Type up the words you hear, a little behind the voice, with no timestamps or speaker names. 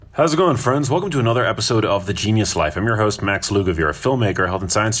How's it going, friends? Welcome to another episode of The Genius Life. I'm your host, Max Lugavere, a filmmaker, health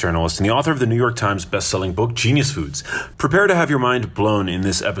and science journalist, and the author of the New York Times best-selling book, Genius Foods. Prepare to have your mind blown in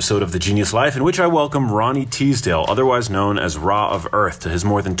this episode of The Genius Life, in which I welcome Ronnie Teasdale, otherwise known as Ra of Earth, to his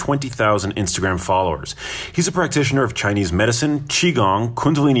more than 20,000 Instagram followers. He's a practitioner of Chinese medicine, Qigong,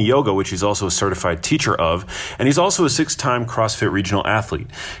 Kundalini Yoga, which he's also a certified teacher of, and he's also a 6-time CrossFit regional athlete.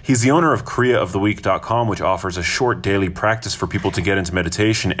 He's the owner of KriyaoftheWeek.com, which offers a short daily practice for people to get into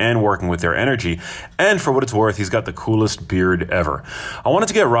meditation and working with their energy. And for what it's worth, he's got the coolest beard ever. I wanted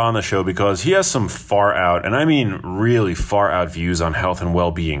to get Ra on the show because he has some far out, and I mean really far out views on health and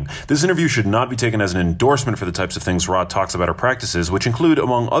well-being. This interview should not be taken as an endorsement for the types of things Ra talks about or practices, which include,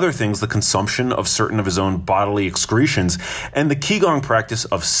 among other things, the consumption of certain of his own bodily excretions and the Qigong practice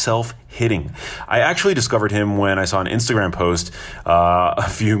of self-hitting. I actually discovered him when I saw an Instagram post a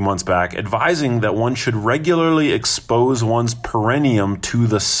few months back advising that one should regularly expose one's perineum to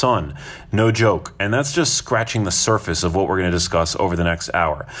the sun. No joke. And that's just scratching the surface of what we're going to discuss over the next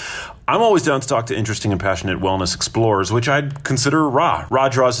hour. I'm always down to talk to interesting and passionate wellness explorers, which I'd consider Ra. Ra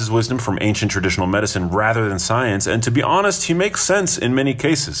draws his wisdom from ancient traditional medicine rather than science, and to be honest, he makes sense in many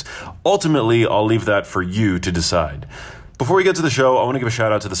cases. Ultimately, I'll leave that for you to decide. Before we get to the show, I want to give a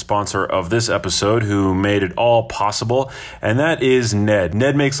shout out to the sponsor of this episode who made it all possible, and that is Ned.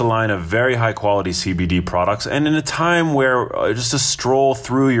 Ned makes a line of very high quality CBD products, and in a time where just a stroll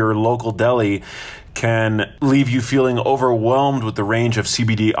through your local deli can leave you feeling overwhelmed with the range of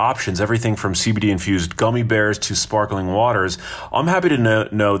CBD options, everything from CBD-infused gummy bears to sparkling waters, I'm happy to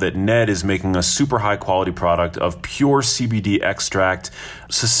know that Ned is making a super high-quality product of pure CBD extract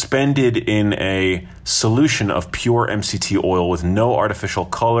suspended in a solution of pure MCT oil with no artificial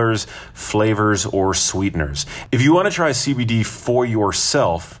colors, flavors, or sweeteners. If you want to try CBD for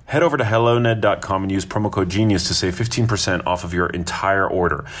yourself, head over to helloned.com and use promo code GENIUS to save 15% off of your entire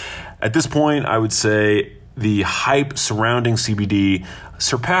order. At this point, I would say the hype surrounding CBD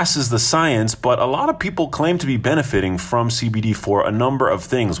surpasses the science, but a lot of people claim to be benefiting from CBD for a number of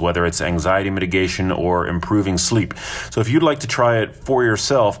things, whether it's anxiety mitigation or improving sleep. So if you'd like to try it for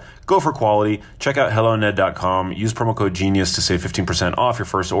yourself, go for quality. Check out helloned.com. Use promo code GENIUS to save 15% off your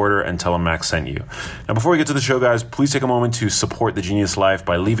first order and tell them Max sent you. Now, before we get to the show, guys, please take a moment to support The Genius Life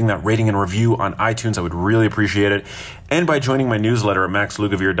by leaving that rating and review on iTunes. I would really appreciate it. And by joining my newsletter at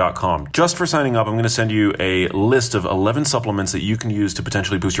maxlugavere.com. Just for signing up, I'm going to send you a list of 11 supplements that you can use to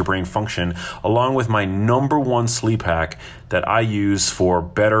potentially boost your brain function, along with my number one sleep hack that I use for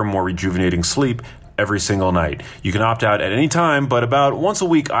better, more rejuvenating sleep every single night. You can opt out at any time, but about once a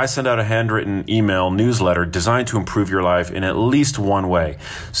week, I send out a handwritten email newsletter designed to improve your life in at least one way.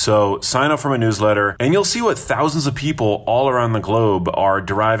 So sign up for my newsletter, and you'll see what thousands of people all around the globe are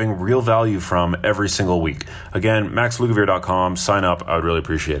deriving real value from every single week. Again, maxlugavere.com. Sign up. I would really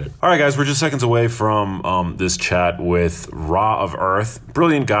appreciate it. All right, guys, we're just seconds away from this chat with Ra of Earth.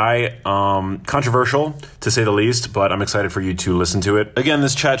 Brilliant guy. Controversial, to say the least, but I'm excited for you to listen to it. Again,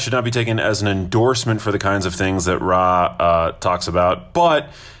 this chat should not be taken as an endorsement for the kinds of things that Ra talks about, but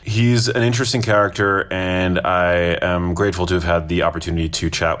he's an interesting character, and I am grateful to have had the opportunity to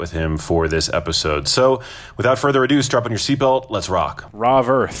chat with him for this episode. So, without further ado, strap on your seatbelt. Let's rock. Ra of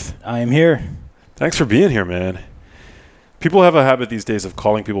Earth. I am here. Thanks for being here, man. People have a habit these days of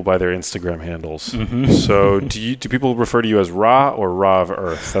calling people by their Instagram handles. Mm-hmm. So do people refer to you as Ra or Ra of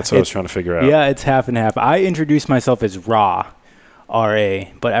Earth? That's what I was trying to figure out. Yeah, it's half and half. I introduce myself as Ra,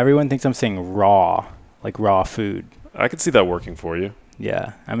 R-A, but everyone thinks I'm saying raw, like raw food. I could see that working for you.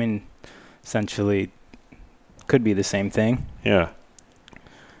 Yeah, I mean, essentially, could be the same thing. Yeah.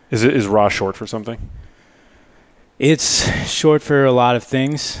 Is Ra short for something? It's short for a lot of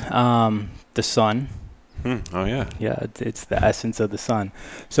things. The sun. Oh, yeah. Yeah, it's the essence of the sun.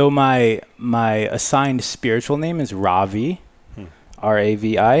 So my assigned spiritual name is Ravi,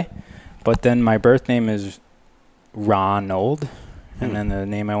 R-A-V-I, but then my birth name is Ronald, and then the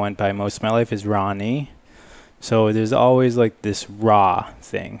name I went by most of my life is Ronnie. So there's always like this Ra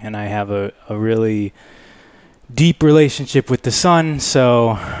thing, and I have a really deep relationship with the sun,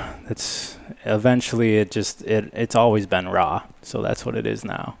 so that's eventually it's always been Ra, so that's what it is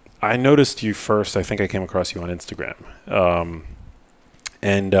now. I noticed you first. I think I came across you on Instagram.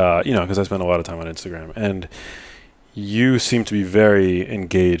 Because I spend a lot of time on Instagram. And you seem to be very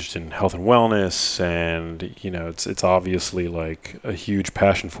engaged in health and wellness. And, it's obviously like a huge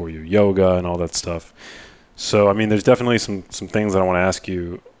passion for you, yoga and all that stuff. So, I mean, there's definitely some things that I want to ask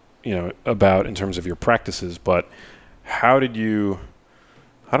you, about in terms of your practices. But how did you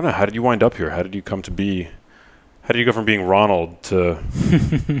wind up here? How did you come to be? How do you go from being Ronald to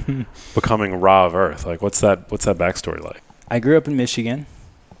becoming Ra of Earth? Like, what's that backstory like? I grew up in Michigan,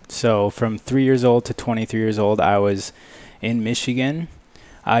 So from 3 years old to 23 years old, I was in Michigan.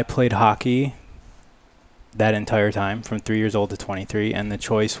 I played hockey that entire time from 3 years old to 23, and the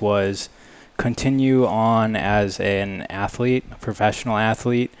choice was continue on as an athlete, a professional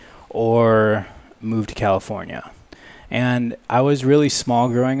athlete, or move to California. And I was really small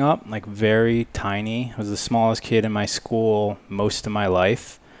growing up, like very tiny. I was the smallest kid in my school most of my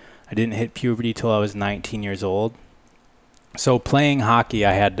life. I didn't hit puberty till I was 19 years old. So playing hockey,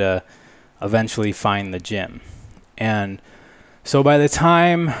 I had to eventually find the gym. And so by the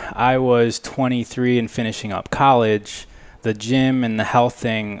time I was 23 and finishing up college, the gym and the health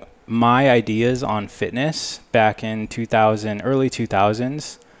thing, my ideas on fitness back in early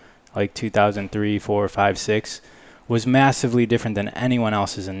 2000s, like 2003, 4, 5, 6, was massively different than anyone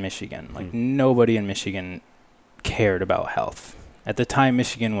else's in Michigan. Like nobody in Michigan cared about health. At the time,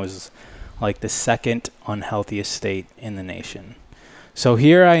 Michigan was like the second unhealthiest state in the nation. So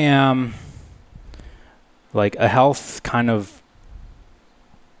here I am, like a health kind of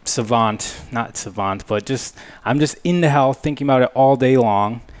not savant, but I'm just into health, thinking about it all day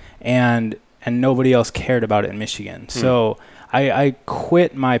long, and nobody else cared about it in Michigan. So I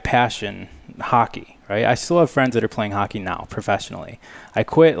quit my passion, hockey, right? I still have friends that are playing hockey now professionally. I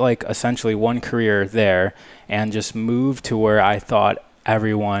quit like essentially one career there and just moved to where I thought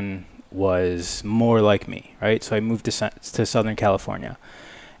everyone was more like me, right? So I moved to Southern California.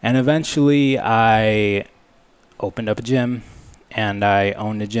 And eventually I opened up a gym, and I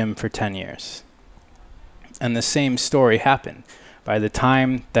owned a gym for 10 years. And the same story happened. By the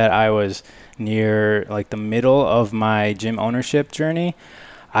time that I was near like the middle of my gym ownership journey,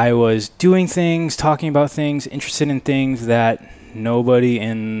 I was doing things, talking about things, interested in things that nobody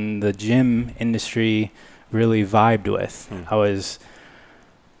in the gym industry really vibed with. I was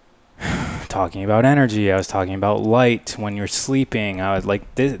talking about energy. I was talking about light when you're sleeping. I was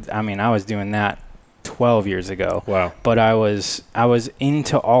like this. I mean, I was doing that 12 years ago. Wow. But I was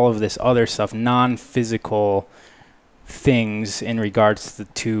into all of this other stuff, non-physical things in regards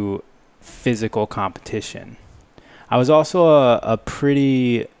to physical competition. I was also a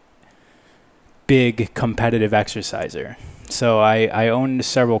pretty big competitive exerciser. So I owned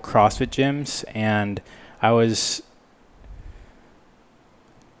several CrossFit gyms, and I was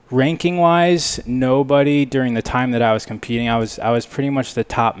ranking wise, nobody during the time that I was competing. I was pretty much the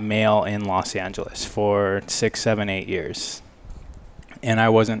top male in Los Angeles for 6, 7, 8 years. And I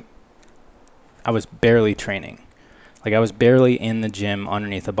was barely training. Like I was barely in the gym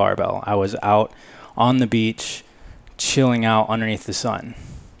underneath a barbell. I was out on the beach, chilling out underneath the sun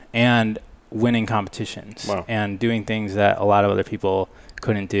and winning competitions. Wow. And doing things that a lot of other people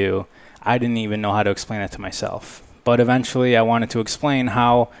couldn't do. I didn't even know how to explain it to myself. But eventually I wanted to explain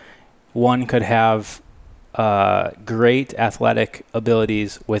how one could have great athletic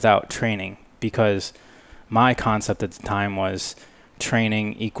abilities without training, because my concept at the time was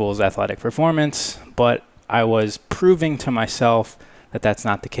training equals athletic performance, but I was proving to myself that that's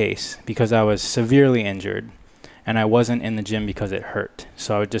not the case, because I was severely injured and I wasn't in the gym because it hurt.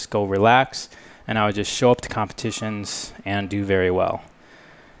 So I would just go relax, and I would just show up to competitions and do very well.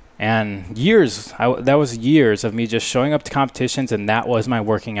 And that was years of me just showing up to competitions, and that was my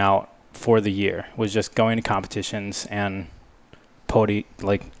working out for the year, was just going to competitions and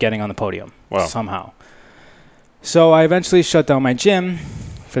getting on the podium. Wow. Somehow. So I eventually shut down my gym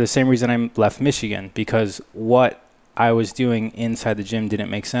for the same reason I left Michigan, because what I was doing inside the gym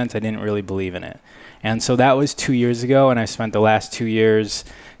didn't make sense. I didn't really believe in it. And so that was 2 years ago, and I spent the last 2 years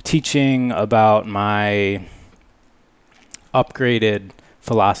teaching about my upgraded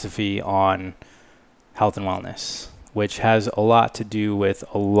philosophy on health and wellness, which has a lot to do with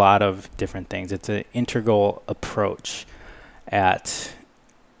a lot of different things. It's an integral approach at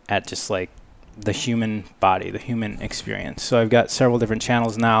just like the human body, the human experience. So I've got several different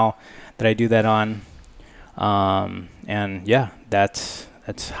channels now that I do that on. And yeah, that's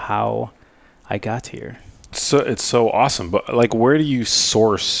how I got here. So it's so awesome. But like, where do you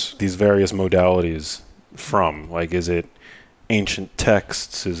source these various modalities from? Like, is it ancient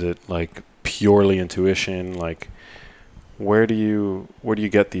texts? Is it like purely intuition? Like, where do you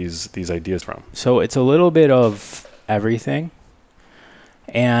get these ideas from? So it's a little bit of everything.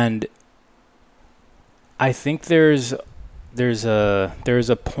 And I think there's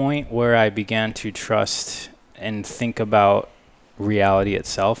a point where I began to trust and think about reality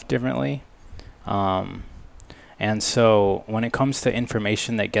itself differently. And so when it comes to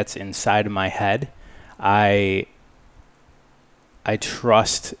information that gets inside of my head, I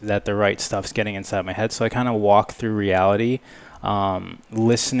trust that the right stuff's getting inside my head. So I kind of walk through reality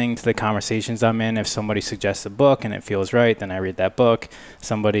listening to the conversations I'm in. If somebody suggests a book and it feels right, then I read that book.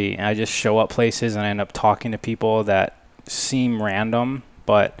 I just show up places and I end up talking to people that seem random,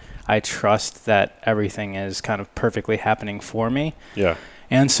 but I trust that everything is kind of perfectly happening for me. Yeah.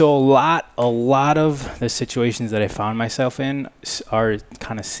 And so a lot of the situations that I found myself in are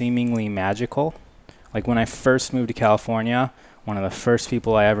kind of seemingly magical. Like when I first moved to California, one of the first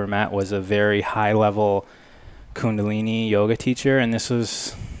people I ever met was a very high-level Kundalini yoga teacher, and this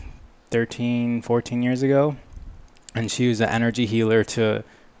was 13, 14 years ago. And she was an energy healer to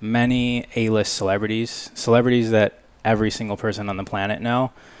many A-list celebrities that every single person on the planet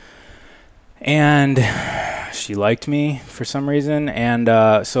know. And she liked me for some reason, and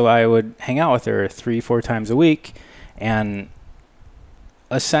so I would hang out with her 3-4 times a week, and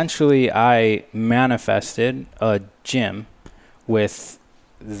essentially I manifested a gym with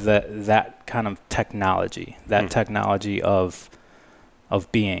that kind of technology, technology of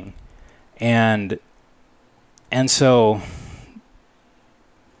being, and so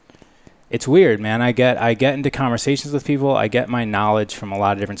it's weird, man. I get into conversations with people. I get my knowledge from a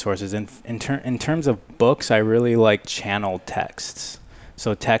lot of different sources. In terms of books, I really like channeled texts.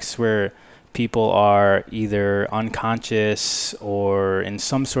 So texts where people are either unconscious or in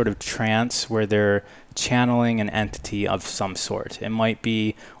some sort of trance where they're channeling an entity of some sort. It might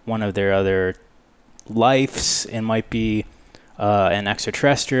be one of their other lives. It might be an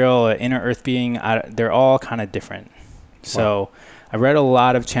extraterrestrial, an inner earth being. They're all kind of different. So I've read a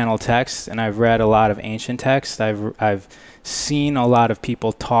lot of channel texts, and I've read a lot of ancient texts. I've seen a lot of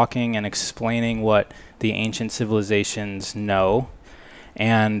people talking and explaining what the ancient civilizations know.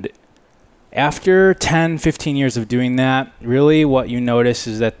 And after 10, 15 years of doing that, really what you notice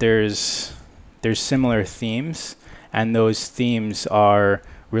is that there's similar themes, and those themes are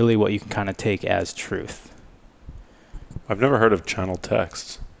really what you can kind of take as truth. I've never heard of channel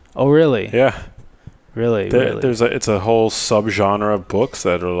texts. Oh, really? Yeah. Really? It's a whole subgenre of books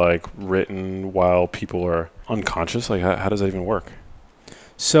that are like written while people are unconscious. Like, how does that even work?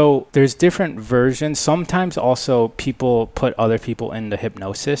 So there's different versions. Sometimes also people put other people into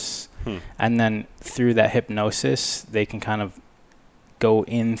hypnosis, and then through that hypnosis, they can kind of go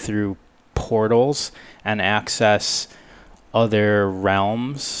in through portals and access other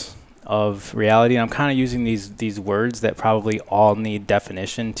realms of reality. And I'm kind of using these words that probably all need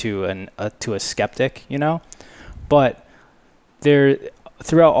definition to a skeptic, you know. But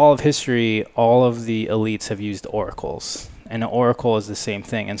throughout all of history, all of the elites have used oracles, and an oracle is the same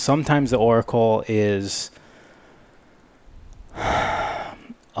thing. And sometimes the oracle is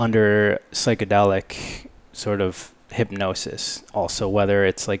under psychedelic sort of hypnosis also, whether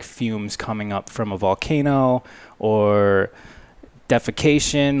it's like fumes coming up from a volcano or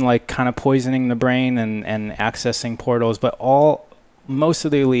defecation, like kind of poisoning the brain and accessing portals. But most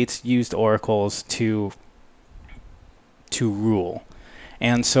of the elites used oracles to rule.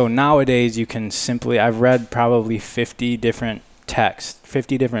 And so nowadays you can I've read probably 50 different texts,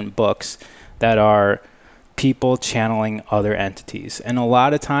 50 different books that are people channeling other entities. And a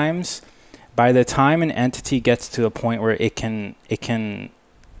lot of times, by the time an entity gets to a point where it can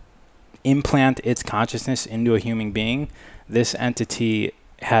implant its consciousness into a human being, this entity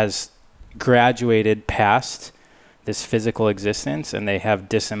has graduated past this physical existence, and they have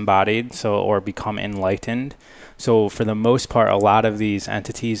disembodied, or become enlightened. So for the most part, a lot of these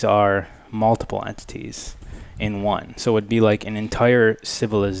entities are multiple entities in one. So it'd be like an entire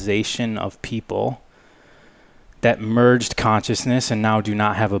civilization of people that merged consciousness and now do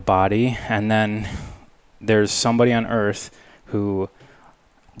not have a body. And then there's somebody on Earth who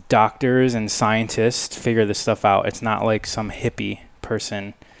doctors and scientists figure this stuff out. It's not like some hippie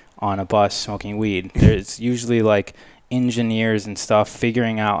person on a bus smoking weed. There's usually like engineers and stuff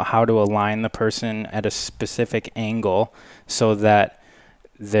figuring out how to align the person at a specific angle so that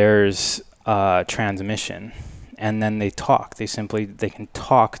there's transmission. And then they talk. They can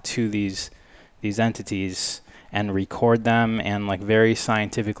talk to these entities and record them and like very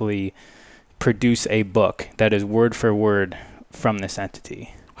scientifically produce a book that is word for word from this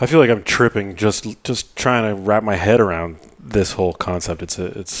entity. I feel like I'm tripping just trying to wrap my head around this whole concept.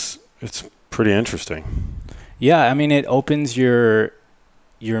 It's pretty interesting. Yeah, I mean, it opens your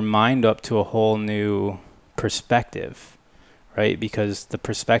mind up to a whole new perspective, right? Because the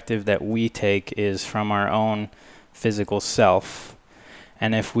perspective that we take is from our own physical self.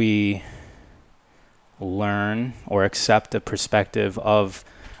 And if we learn or accept the perspective of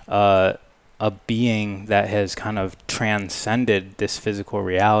a being that has kind of transcended this physical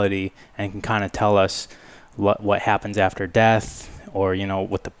reality and can kind of tell us what happens after death, or, you know,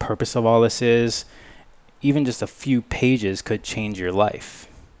 what the purpose of all this is, even just a few pages could change your life,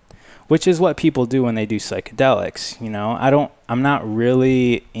 which is what people do when they do psychedelics. I'm not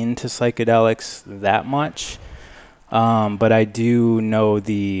really into psychedelics that much, but I do know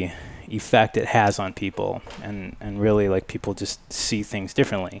the effect it has on people, and really, like, people just see things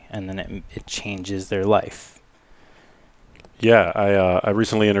differently, and then it changes their life. Yeah, I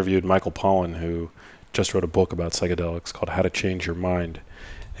recently interviewed Michael Pollan, who just wrote a book about psychedelics called How to Change Your Mind.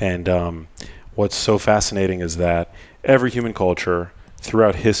 And what's so fascinating is that every human culture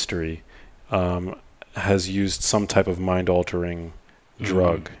throughout history has used some type of mind-altering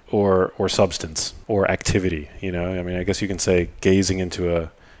drug or substance or activity. I mean, I guess you can say gazing into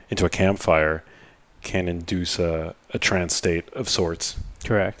a campfire can induce a trance state of sorts.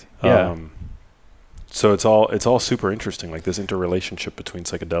 Correct. Yeah. So it's all super interesting, like this interrelationship between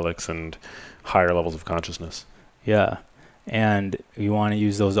psychedelics and higher levels of consciousness. Yeah. And you want to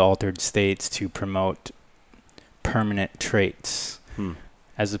use those altered states to promote permanent traits,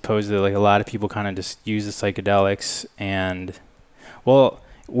 as opposed to, like, a lot of people kind of just use the psychedelics and, well,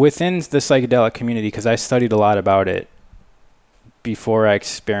 within the psychedelic community, because I studied a lot about it before I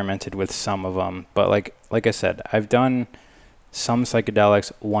experimented with some of them. But like I said, I've done some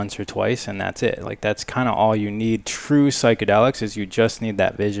psychedelics once or twice, and that's it. Like, that's kind of all you need. True psychedelics is you just need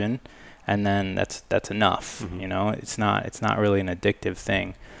that vision, and then that's enough. It's not really an addictive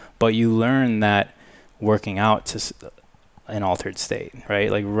thing, but you learn that working out to an altered state,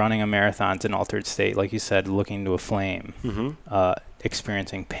 right? Like running a marathon's an altered state, like you said, looking to a flame,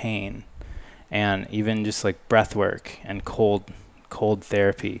 experiencing pain, and even just like breath work and cold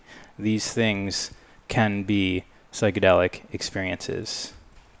therapy. These things can be psychedelic experiences.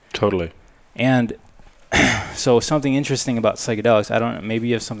 Totally. And so something interesting about psychedelics, I don't know, maybe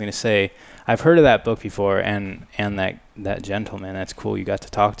you have something to say. I've heard of that book before, and that gentleman. That's cool. You got to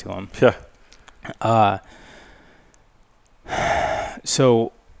talk to him. Yeah.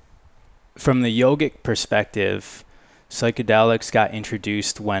 So from the yogic perspective, psychedelics got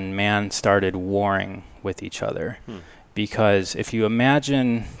introduced when man started warring with each other. Because if you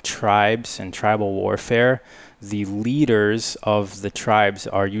imagine tribes and tribal warfare, the leaders of the tribes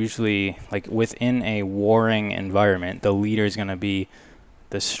are usually, like, within a warring environment, the leader is going to be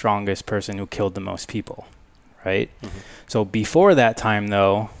the strongest person who killed the most people, right? So before that time,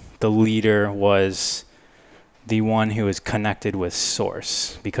 though, the leader was the one who is connected with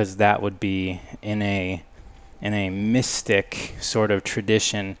source, because that would be in a mystic sort of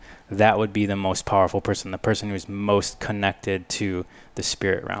tradition, that would be the most powerful person, the person who is most connected to the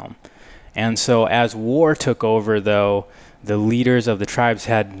spirit realm. And so as war took over, though, the leaders of the tribes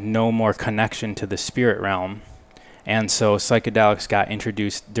had no more connection to the spirit realm. And so psychedelics got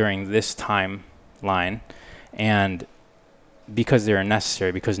introduced during this timeline, and because they were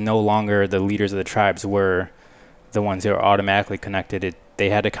necessary, because no longer the leaders of the tribes were the ones that were automatically connected, they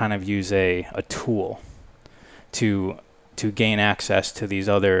had to kind of use a tool to gain access to these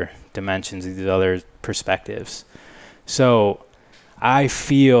other dimensions, these other perspectives. So I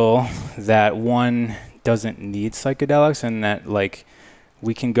feel that one doesn't need psychedelics, and that, like,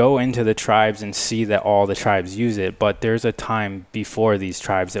 we can go into the tribes and see that all the tribes use it, but there's a time before these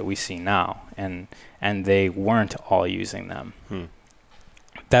tribes that we see now, and they weren't all using them.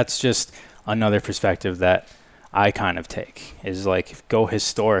 That's just another perspective that I kind of take, is like, go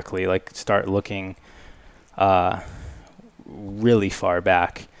historically, like start looking really far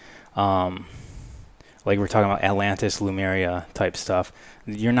back. Like we're talking about Atlantis, Lemuria type stuff.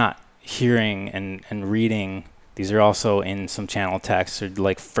 You're not hearing and reading. These are also in some channel texts, or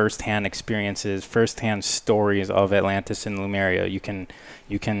like firsthand experiences, firsthand stories of Atlantis and Lemuria. You can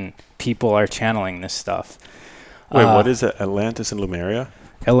people are channeling this stuff. Wait, what is it? Atlantis and Lemuria?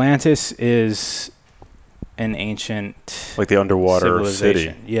 Atlantis is an ancient, like the underwater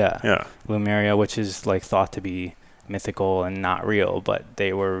city. Yeah. Lemuria, which is like thought to be mythical and not real, but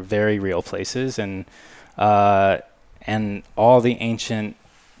they were very real places, and all the ancient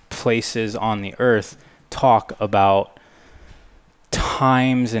places on the earth talk about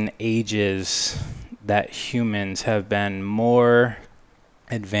times and ages that humans have been more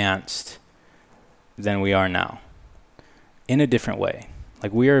advanced than we are now, in a different way.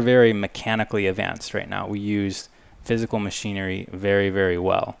 Like, we are very mechanically advanced right now. We use physical machinery very, very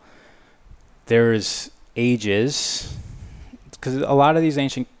well. There's ages, because a lot of these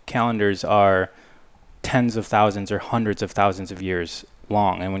ancient calendars are tens of thousands or hundreds of thousands of years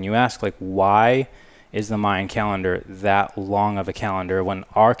long. And when you ask, like, why is the Mayan calendar that long of a calendar when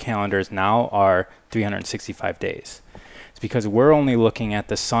our calendars now are 365 days? It's because we're only looking at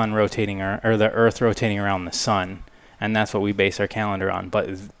the sun rotating, or the earth rotating around the sun, and that's what we base our calendar on. But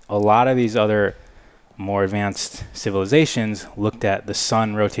a lot of these other more advanced civilizations looked at the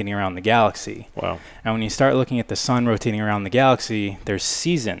sun rotating around the galaxy. Wow. And when you start looking at the sun rotating around the galaxy, there's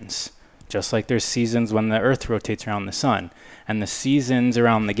seasons, just like there's seasons when the Earth rotates around the sun. And the seasons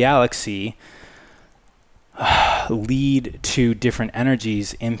around the galaxy lead to different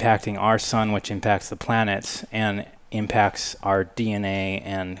energies impacting our sun, which impacts the planets and impacts our DNA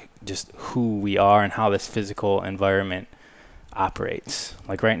and just who we are and how this physical environment operates.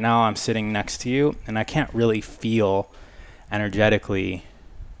 Like right now I'm sitting next to you and I can't really feel energetically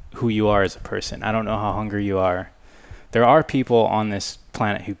who you are as a person. I don't know how hungry you are. There are people on this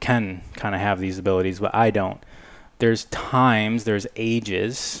planet who can kind of have these abilities, but I don't. There's times, there's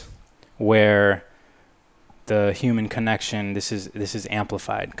ages where the human connection, this is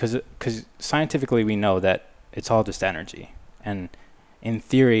amplified because scientifically we know that it's all just energy. And in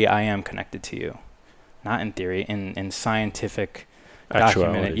theory, I am connected to you. Not in theory, in scientific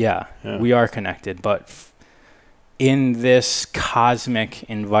documented. Yeah, we are connected. But in this cosmic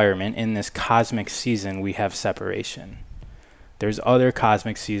environment, in this cosmic season, we have separation. There's other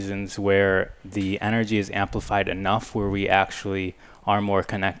cosmic seasons where the energy is amplified enough where we actually are more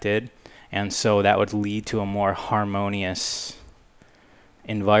connected. And so that would lead to a more harmonious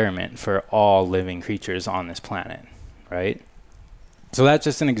environment for all living creatures on this planet, right? So that's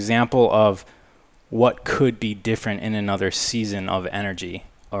just an example of what could be different in another season of energy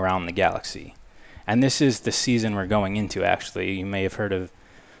around the galaxy. And this is the season we're going into, actually. You may have heard of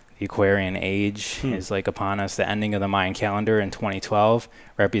the Aquarian Age is like upon us. The ending of the Mayan calendar in 2012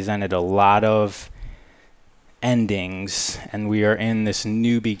 represented a lot of endings, and we are in this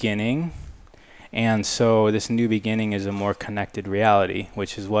new beginning. And so this new beginning is a more connected reality,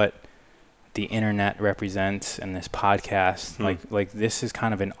 which is what the internet represents and this podcast. Like this is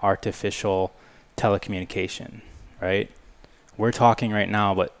kind of an artificial telecommunication, right? We're talking right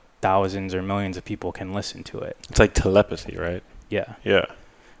now, but thousands or millions of people can listen to it. It's like telepathy, right? Yeah. Yeah.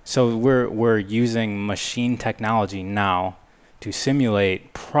 So we're using machine technology now to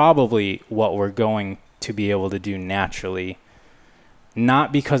simulate probably what we're going to be able to do naturally.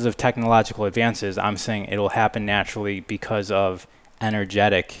 Not because of technological advances. I'm saying it'll happen naturally because of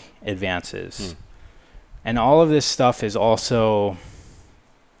energetic advances. And all of this stuff is also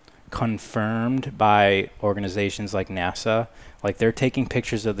confirmed by organizations like NASA. Like they're taking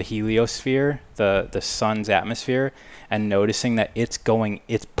pictures of the heliosphere, the sun's atmosphere, and noticing that it's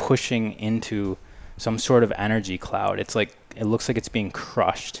pushing into some sort of energy cloud. It looks like it's being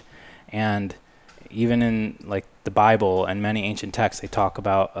crushed. And even in like the Bible and many ancient texts, they talk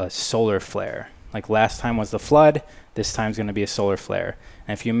about a solar flare. Like last time was the flood, this time's going to be a solar flare.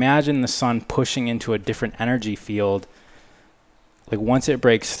 And if you imagine the sun pushing into a different energy field, like once it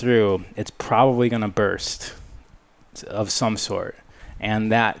breaks through, it's probably going to burst of some sort. And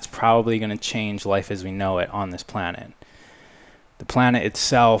that's probably going to change life as we know it on this planet. The planet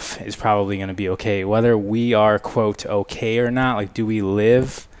itself is probably going to be okay. Whether we are, quote, okay or not, like do we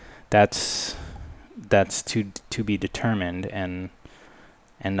live, that's to be determined, and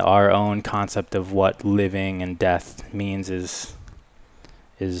our own concept of what living and death means is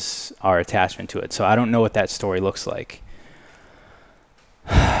our attachment to it. So I don't know what that story looks like.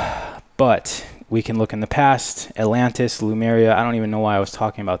 But we can look in the past, Atlantis, Lemuria, I don't even know why I was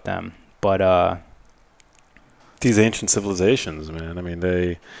talking about them, but these ancient civilizations, man. I mean,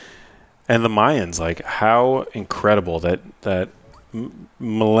 and the Mayans, like how incredible that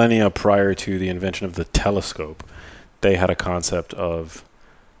millennia prior to the invention of the telescope, they had a concept of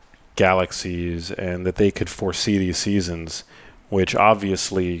galaxies and that they could foresee these seasons, which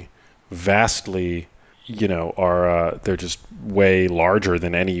obviously vastly, are they're just way larger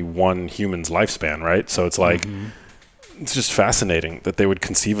than any one human's lifespan, right? So it's like it's just fascinating that they would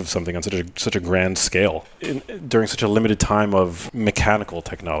conceive of something on such a grand scale during such a limited time of mechanical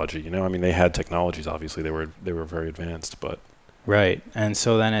technology. I mean, they had technologies, obviously they were very advanced, but right. And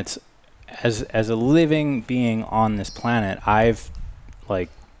so then it's as a living being on this planet, I've like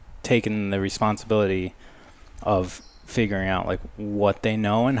taken the responsibility of figuring out like what they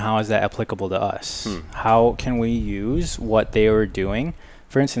know and how is that applicable to us. How can we use what they were doing?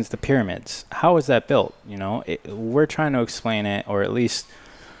 For instance, the pyramids. How is that built? We're trying to explain it, or at least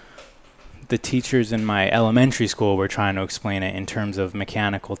the teachers in my elementary school were trying to explain it in terms of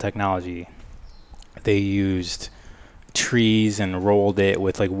mechanical technology. They used trees and rolled it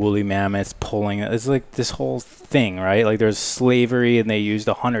with like woolly mammoths pulling it. It's like this whole thing, right? Like there's slavery, and they used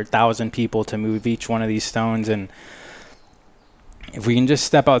 100,000 people to move each one of these stones. And if we can just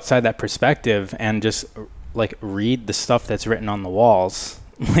step outside that perspective and just like read the stuff that's written on the walls,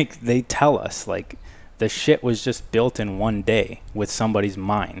 like they tell us like the shit was just built in one day with somebody's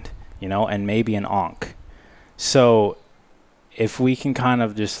mind. and maybe an onk. So if we can kind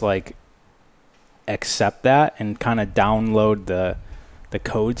of just like accept that and kind of download the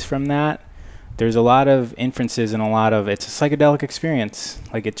codes from that, there's a lot of inferences and it's a psychedelic experience.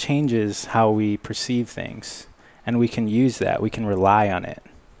 Like, it changes how we perceive things, and we can use that. We can rely on it.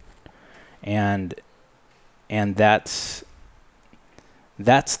 And that's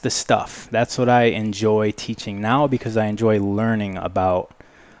the stuff. That's what I enjoy teaching now, because I enjoy learning about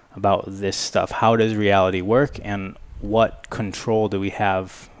this stuff. How does reality work, and what control do we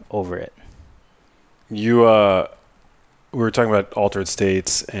have over it? We were talking about altered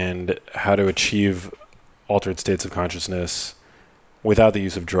states and how to achieve altered states of consciousness without the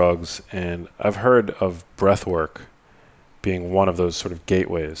use of drugs. And I've heard of breath work being one of those sort of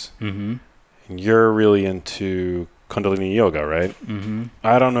gateways. Mm-hmm. And you're really into Kundalini yoga, right? Mm-hmm.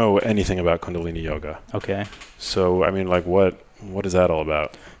 I don't know anything about Kundalini yoga. Okay. So, I mean, like, what is that all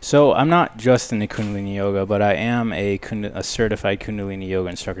about? So I'm not just into Kundalini yoga, but I am a certified Kundalini yoga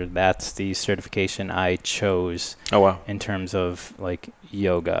instructor. That's the certification I chose. Oh, wow. In terms of like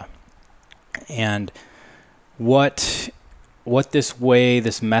yoga. And what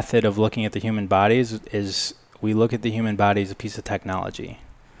this method of looking at the human body is we look at the human body as a piece of technology.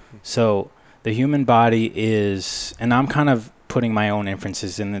 So the human body is, and I'm kind of putting my own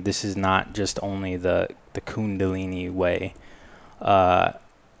inferences in that this is not just only the Kundalini way.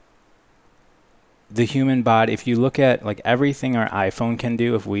 The human body, if you look at like everything our iPhone can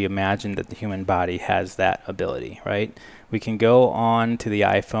do, if we imagine that the human body has that ability, right? We can go on to the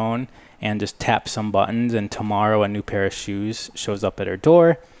iPhone and just tap some buttons, and tomorrow a new pair of shoes shows up at our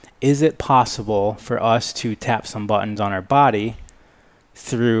door. Is it possible for us to tap some buttons on our body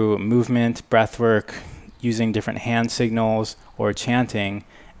through movement, breath work, using different hand signals or chanting,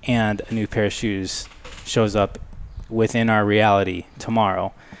 and a new pair of shoes shows up within our reality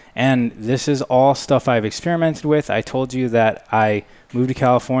tomorrow? And this is all stuff I've experimented with. I told you that I moved to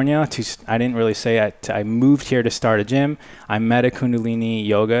California I didn't really say I moved here to start a gym. I met a Kundalini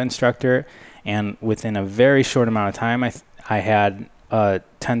yoga instructor, and within a very short amount of time, I had a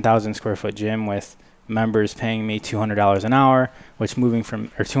 10,000 square foot gym with members paying me $200 an hour, which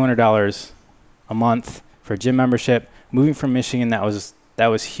 $200 a month for gym membership. Moving from Michigan, that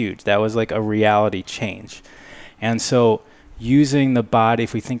was huge. That was like a reality change. And so using the body,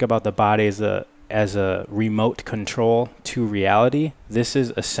 if we think about the body as a remote control to reality, this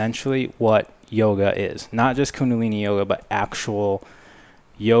is essentially what yoga is. Not just Kundalini yoga, but actual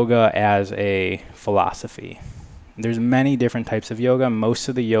yoga as a philosophy. There's many different types of yoga. Most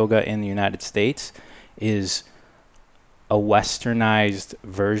of the yoga in the United States is a westernized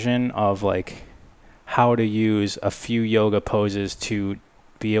version of like how to use a few yoga poses to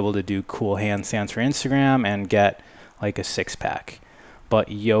be able to do cool handstands for Instagram and get like a six-pack.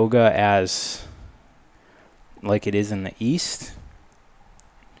 But yoga as like it is in the East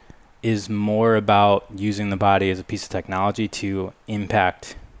is more about using the body as a piece of technology to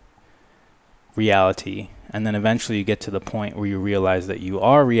impact reality. And then eventually you get to the point where you realize that you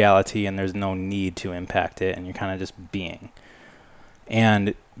are reality and there's no need to impact it, and you're kind of just being.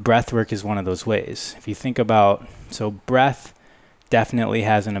 And breath work is one of those ways. If you think about, so breath definitely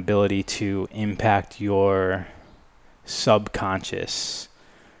has an ability to impact your subconscious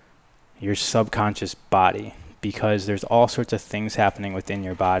body, because there's all sorts of things happening within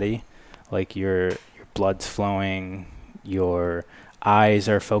your body, like your blood's flowing, your eyes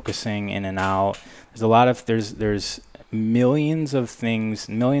are focusing in and out. There's millions of things,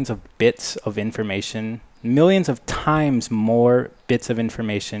 millions of bits of information, millions of times more bits of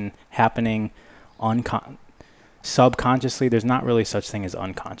information happening subconsciously. There's not really such thing as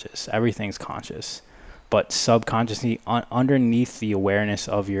unconscious. Everything's conscious. But subconsciously, underneath the awareness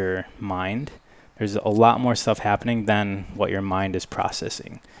of your mind, there's a lot more stuff happening than what your mind is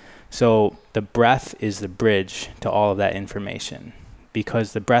processing. So the breath is the bridge to all of that information,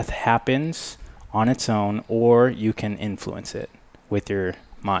 because the breath happens on its own, or you can influence it with your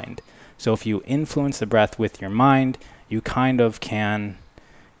mind. So if you influence the breath with your mind, you kind of can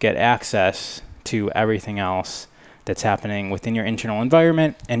get access to everything else that's happening within your internal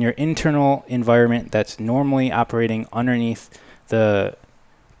environment, and your internal environment that's normally operating underneath the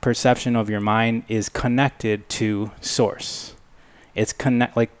perception of your mind is connected to source. It's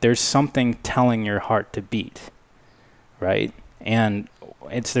like there's something telling your heart to beat, right? And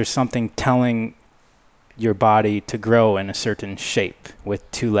there's something telling your body to grow in a certain shape with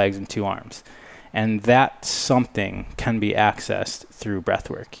 2 legs and 2 arms. And that something can be accessed through breath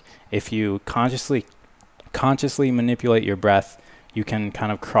work. If you consciously manipulate your breath, you can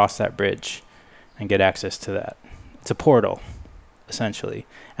kind of cross that bridge and get access to that. It's a portal, essentially.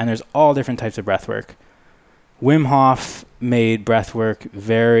 And there's all different types of breath work. Wim Hof made breath work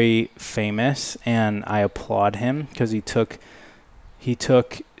very famous, and I applaud him because he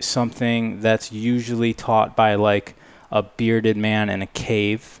took something that's usually taught by like a bearded man in a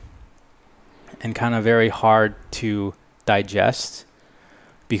cave and kind of very hard to digest,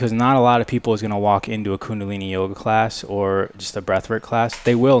 because not a lot of people is going to walk into a Kundalini yoga class or just a breathwork class.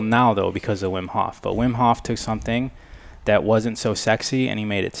 They will now, though, because of Wim Hof. But Wim Hof took something that wasn't so sexy, and he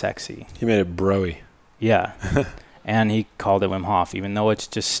made it sexy. He made it broy. Yeah. And he called it Wim Hof, even though it's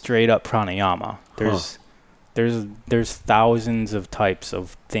just straight up pranayama. There's thousands of types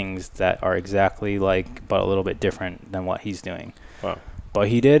of things that are exactly like, but a little bit different than what he's doing. Wow. But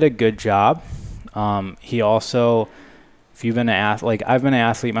he did a good job. He also... If you've been an athlete, like I've been an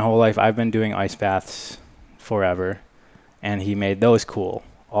athlete my whole life, I've been doing ice baths forever, and he made those cool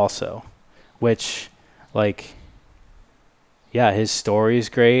also, which, like, yeah, his story is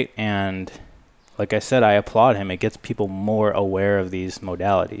great, and like I said, I applaud him. It gets people more aware of these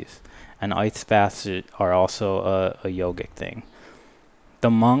modalities, and ice baths are also a yogic thing. The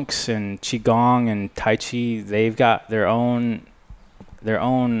monks and Qigong and Tai Chi, they've got their own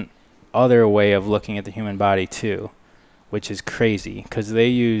other way of looking at the human body too, which is crazy because they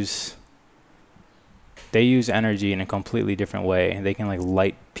use energy in a completely different way. They can like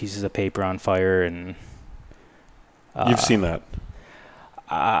light pieces of paper on fire, and you've seen that.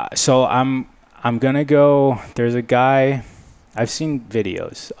 So I'm gonna go. There's a guy. I've seen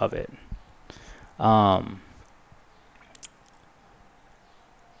videos of it.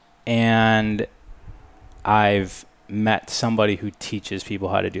 And I've met somebody who teaches people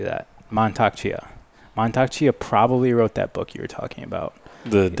how to do that. Mantak Chia. Mantak Chia probably wrote that book you were talking about.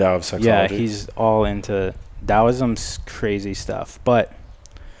 The Tao of Sexology. Yeah, he's all into Taoism's crazy stuff. But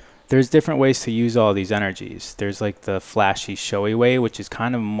there's different ways to use all these energies. There's like the flashy, showy way, which is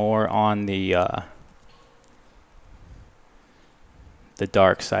kind of more on the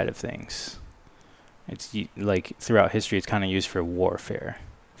dark side of things. It's like throughout history, it's kind of used for warfare.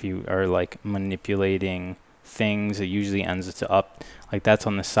 If you are like manipulating things, it usually ends up like that's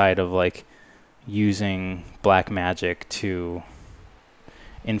on the side of like using black magic to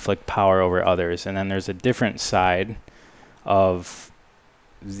inflict power over others. And then there's a different side of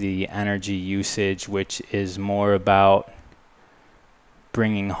the energy usage, which is more about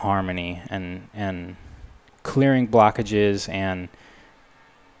bringing harmony and clearing blockages and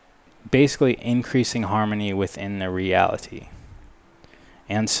basically increasing harmony within the reality.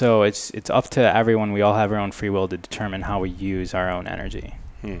 And so it's up to everyone. We all have our own free will to determine how we use our own energy.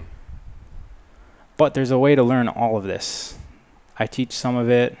 But there's a way to learn all of this. I teach some of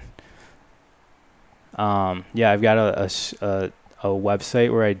it. I've got a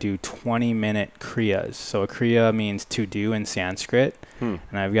website where I do 20-minute kriyas. So a kriya means to do in Sanskrit. And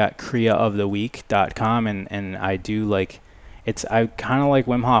I've got kriyaoftheweek.com, and I do like, I kind of like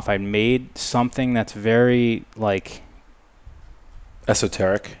Wim Hof. I made something that's very like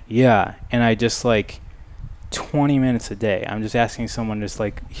esoteric. Yeah, and I just like 20 minutes a day. I'm just asking someone just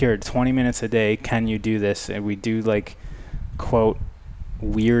like, here, 20 minutes a day, can you do this? And we do like, quote,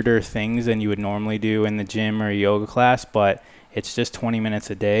 weirder things than you would normally do in the gym or a yoga class, but it's just 20 minutes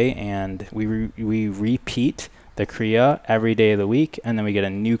a day, and we repeat the kriya every day of the week, and then we get a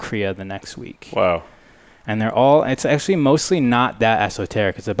new kriya the next week. Wow. And it's actually mostly not that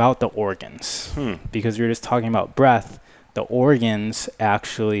esoteric. It's about the organs. Because we were just talking about breath. The organs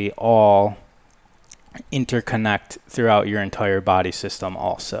actually all interconnect throughout your entire body system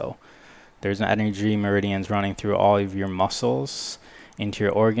also. There's energy meridians running through all of your muscles into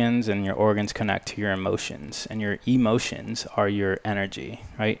your organs, and your organs connect to your emotions. And your emotions are your energy,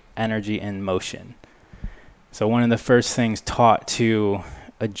 right? Energy in motion. So one of the first things taught to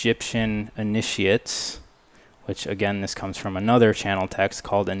Egyptian initiates, which again, this comes from another channel text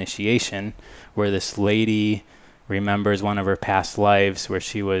called Initiation, where this lady remembers one of her past lives where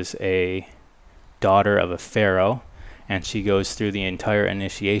she was a daughter of a pharaoh, and she goes through the entire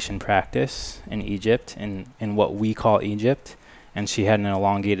initiation practice in Egypt, in what we call Egypt, and she had an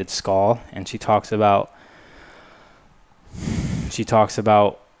elongated skull, and she talks about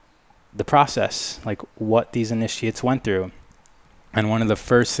the process, like what these initiates went through. And one of the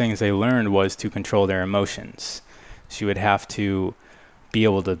first things they learned was to control their emotions. She would have to be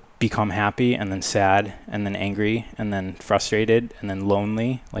able to become happy, and then sad, and then angry, and then frustrated, and then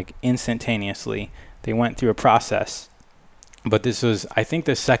lonely, like instantaneously. They went through a process. But this was, I think,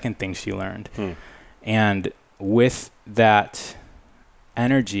 the second thing she learned. And with that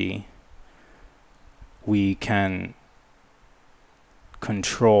energy, we can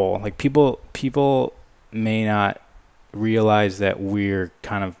control. Like people may not realize that we're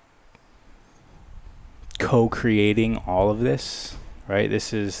kind of co-creating all of this, right?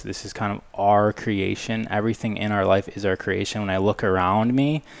 This is kind of our creation. Everything in our life is our creation. When I look around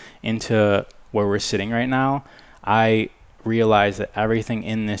me into where we're sitting right now, I realize that everything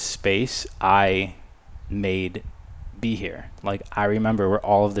in this space I made be here. Like, I remember where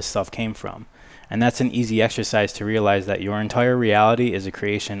all of this stuff came from. And that's an easy exercise to realize that your entire reality is a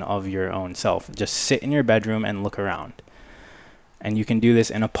creation of your own self. Just sit in your bedroom and look around. And you can do this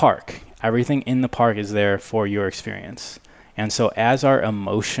in a park. Everything in the park is there for your experience. And so as our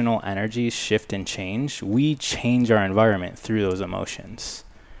emotional energies shift and change, we change our environment through those emotions.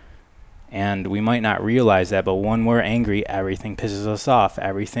 And we might not realize that, but when we're angry, everything pisses us off.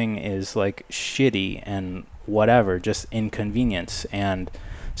 Everything is like shitty and whatever, just inconvenience. And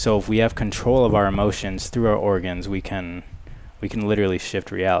so if we have control of our emotions through our organs, we can literally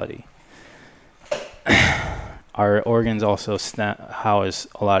shift reality. Our organs also house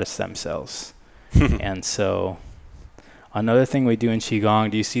a lot of stem cells. And so another thing we do in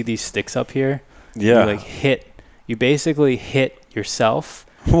Qigong, do you see these sticks up here? Yeah. You basically hit yourself.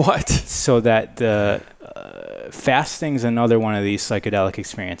 What? So that the fasting's another one of these psychedelic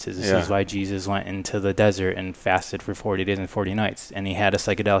experiences. This is why Jesus went into the desert and fasted for 40 days and 40 nights. And he had a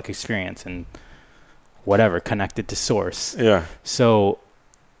psychedelic experience and whatever, connected to source. Yeah. So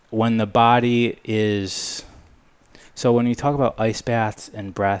when the body is... So when we talk about ice baths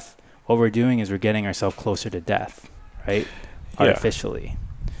and breath, what we're doing is we're getting ourselves closer to death, right? Artificially.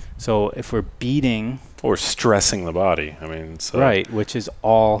 So if we're beating... Or stressing the body. I mean, right, which is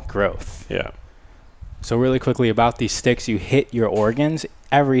all growth. Yeah. So really quickly about these sticks, you hit your organs,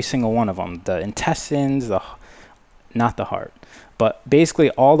 every single one of them, the intestines, not the heart, but basically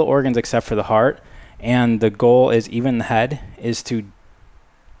all the organs except for the heart. And the goal is, even the head, is to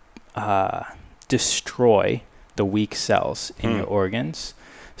destroy the weak cells in your organs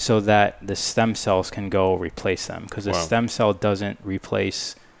so that the stem cells can go replace them. Because a stem cell doesn't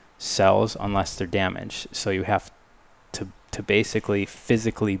replace cells unless they're damaged. So you have to basically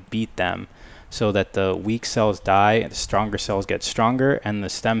physically beat them so that the weak cells die, and the stronger cells get stronger, and the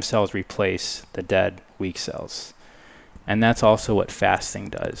stem cells replace the dead weak cells. And that's also what fasting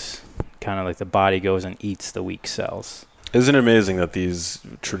does. Kind of like the body goes and eats the weak cells. Isn't it amazing that these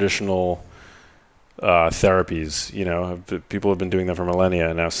traditional therapies, people have been doing them for millennia,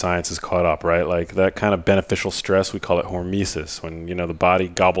 and now science has caught up, right? Like that kind of beneficial stress, we call it hormesis. When, the body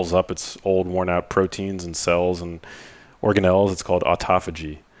gobbles up its old, worn-out proteins and cells and organelles, it's called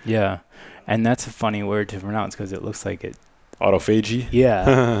autophagy. Yeah. And that's a funny word to pronounce because it looks like it... Autophagy?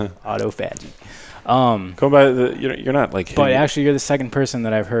 Yeah. Autophagy. Going by you're not like... But actually, you're the second person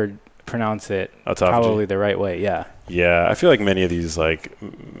that I've heard pronounce it autophagy. Probably the right way, yeah. Yeah, I feel like many of these like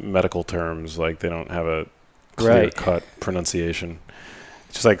medical terms, like they don't have a clear-cut pronunciation.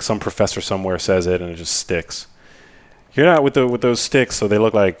 It's just like some professor somewhere says it and it just sticks. You're not with those sticks, so they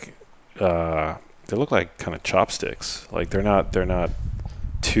look like kind of chopsticks. Like they're not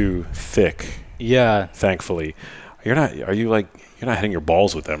too thick. Yeah. Thankfully, you're not hitting your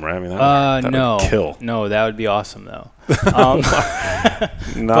balls with them, right? I mean, that would kill. No, that would be awesome though.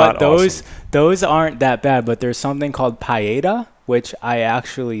 Not but those aren't that bad. But there's something called paella, which I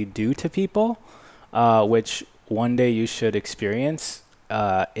actually do to people, which one day you should experience.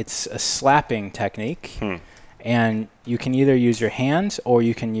 It's a slapping technique, and you can either use your hands or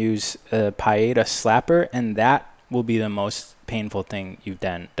you can use a paella slapper, and that will be the most painful thing you've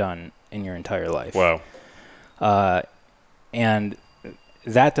done in your entire life. Wow. And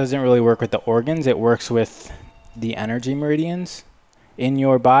that doesn't really work with the organs. It works with the energy meridians in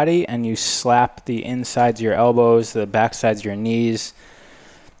your body, and you slap the insides of your elbows, the backsides of your knees,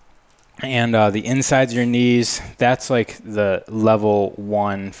 and the insides of your knees. That's like the level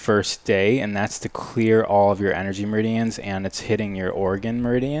 1 first day, and that's to clear all of your energy meridians, and it's hitting your organ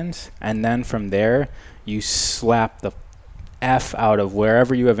meridians. And then from there, you slap the F out of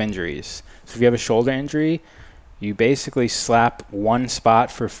wherever you have injuries. So if you have a shoulder injury, you basically slap one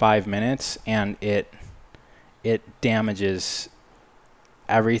spot for 5 minutes, and it damages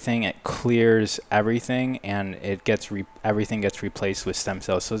everything. It clears everything, and it gets everything gets replaced with stem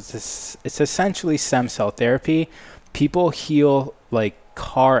cells. So it's essentially stem cell therapy. People heal like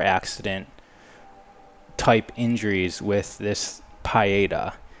car accident type injuries with this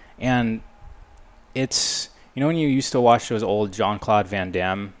paella, and it's... when you used to watch those old Jean-Claude Van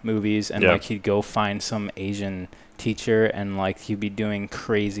Damme movies, and like he'd go find some Asian teacher, and like he'd be doing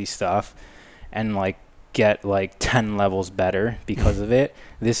crazy stuff and like get like 10 levels better because of it.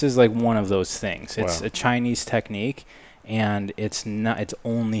 This is like one of those things. It's a Chinese technique, and it's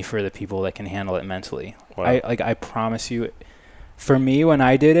only for the people that can handle it mentally. Wow. I promise you, for me, when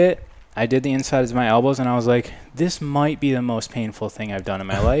I did it, I did the insides of my elbows, and I was like, this might be the most painful thing I've done in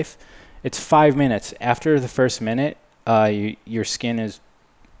my life. It's 5 minutes. After the first minute, your skin is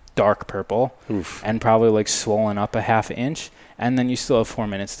dark purple. Oof. And probably like swollen up a half inch, and then you still have 4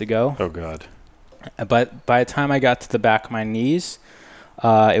 minutes to go. Oh God. But by the time I got to the back of my knees,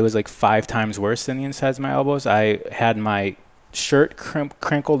 it was like 5 times worse than the insides of my elbows. I had my shirt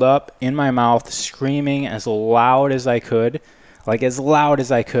crinkled up in my mouth, screaming as loud as I could,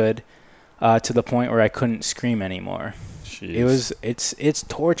 to the point where I couldn't scream anymore. Jeez. It's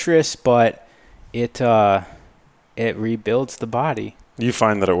torturous, but it rebuilds the body. You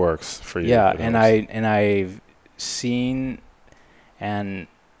find that it works for you. Yeah, and I've seen and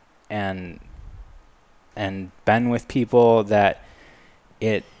been with people that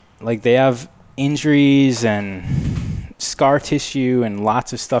they have injuries and scar tissue and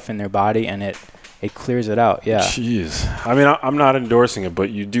lots of stuff in their body, and it clears it out. Yeah. Jeez. I mean, I'm not endorsing it,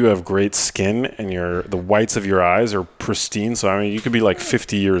 but you do have great skin, and the whites of your eyes are pristine. So I mean, you could be like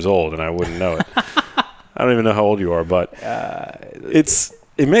 50 years old, and I wouldn't know it. I don't even know how old you are, but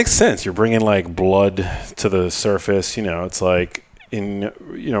it makes sense. You're bringing like blood to the surface. It's like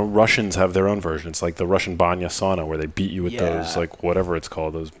Russians have their own version. It's like the Russian banya sauna where they beat you with those, like whatever it's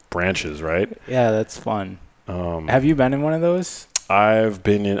called, those branches, right? Yeah, that's fun. Have you been in one of those? I've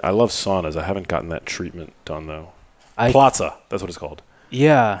been in. I love saunas. I haven't gotten that treatment done though. Plaza, that's what it's called.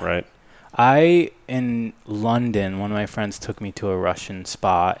 Yeah. Right. In London, one of my friends took me to a Russian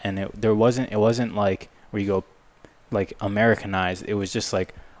spa, and it wasn't like where you go like Americanized. It was just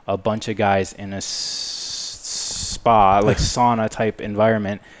like a bunch of guys in a spa, like sauna type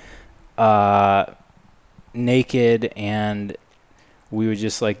environment, naked, and we would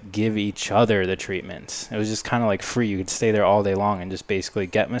just like give each other the treatments. It was just kind of like free. You could stay there all day long and just basically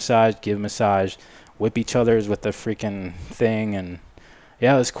get massage, give massage, whip each other's with the freaking thing, and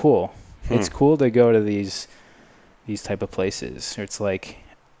yeah, it was cool. It's cool to go to these type of places where it's like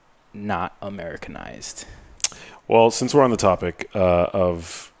not Americanized. Well, since we're on the topic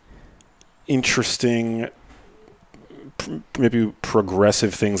of interesting, maybe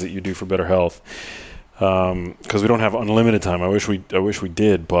progressive things that you do for better health, because we don't have unlimited time. I wish we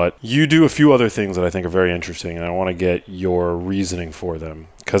did, but you do a few other things that I think are very interesting, and I want to get your reasoning for them,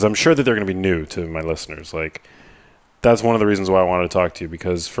 because I'm sure that they're going to be new to my listeners. Like, that's one of the reasons why I wanted to talk to you,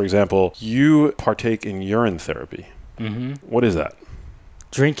 because, for example, you partake in urine therapy. Mm-hmm. What is that?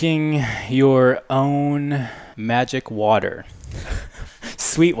 Drinking your own magic water.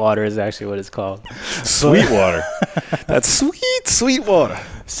 Sweet water is actually what it's called. Sweet water. That's sweet water.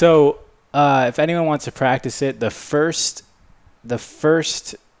 So, if anyone wants to practice it, the first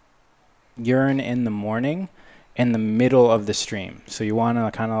urine in the morning, in the middle of the stream. So you want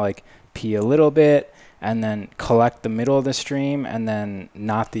to kind of like pee a little bit, and then collect the middle of the stream, and then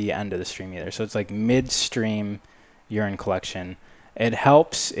not the end of the stream either. So it's like midstream urine collection. It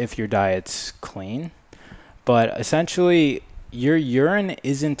helps if your diet's clean, but essentially your urine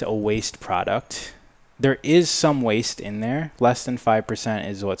isn't a waste product. There is some waste in there. Less than 5%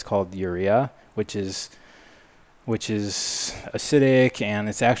 is what's called urea, which is acidic, and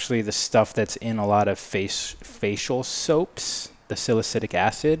it's actually the stuff that's in a lot of facial soaps, the salicylic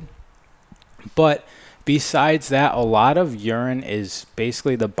acid. But besides that, a lot of urine is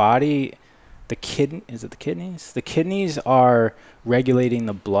basically the body, is it the kidneys? The kidneys are regulating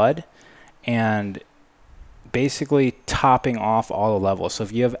the blood and basically topping off all the levels. So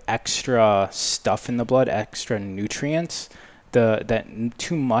if you have extra stuff in the blood, extra nutrients, that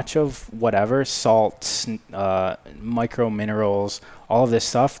too much of whatever, salts, micro minerals, all of this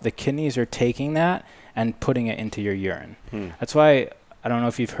stuff, the kidneys are taking that and putting it into your urine. That's why, I don't know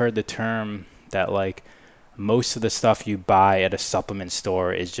if you've heard the term that like most of the stuff you buy at a supplement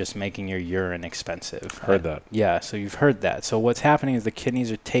store is just making your urine expensive. Heard that. Yeah, so you've heard that. So what's happening is the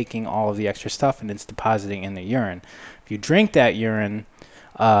kidneys are taking all of the extra stuff and it's depositing in the urine. If you drink that urine,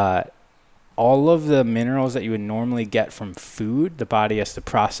 all of the minerals that you would normally get from food, the body has to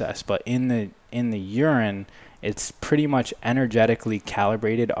process. But in the urine, it's pretty much energetically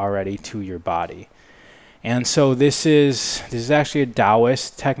calibrated already to your body. And so this is actually a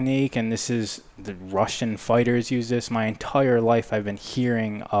Taoist technique, and this is the Russian fighters use this. My entire life I've been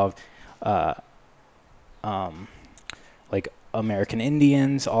hearing of like American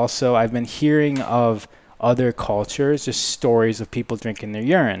Indians also. I've been hearing of other cultures, just stories of people drinking their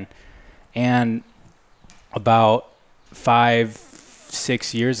urine. And about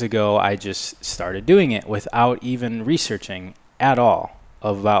 5-6 years ago, I just started doing it without even researching at all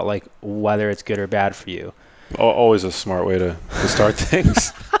about like whether it's good or bad for you. Always a smart way to start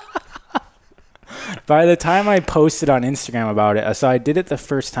things. By the time I posted on Instagram about it, so I did it the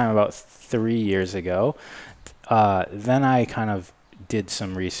first time about 3 years ago. Then I kind of did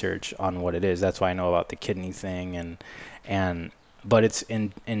some research on what it is. That's why I know about the kidney thing, but it's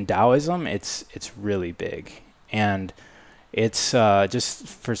in Taoism, it's really big, and it's just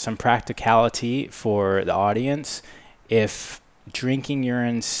for some practicality for the audience. If drinking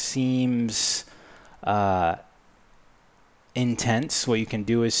urine seems intense, what you can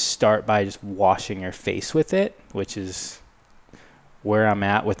do is start by just washing your face with it, which is where I'm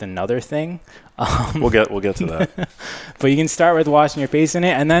at with another thing. We'll get to that. But you can start with washing your face in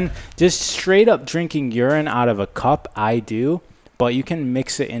it, and then just straight up drinking urine out of a cup. I do, but you can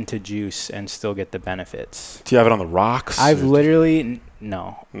mix it into juice and still get the benefits. Do you have it on the rocks? I've literally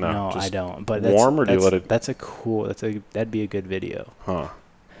no, just I don't. But warm, or do you let it? That'd be a good video. Huh?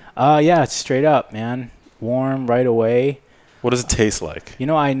 Yeah, it's straight up, man. Warm right away. What does it taste like?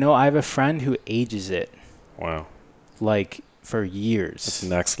 I know I have a friend who ages it. Wow. Like for years. That's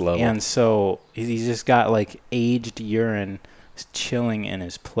next level. And so he's just got like aged urine chilling in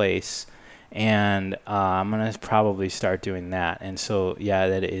his place. And I'm going to probably start doing that. And so, yeah,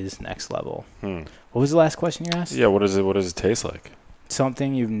 that is next level. What was the last question you asked? Yeah, what does it taste like?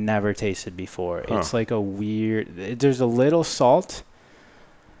 Something you've never tasted before. Huh. It's like a weird, there's a little salt,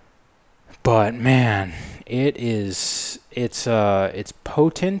 but man, it's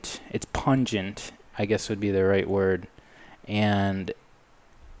potent, it's pungent, I guess would be the right word. And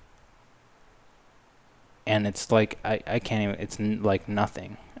it's like, I can't even, it's like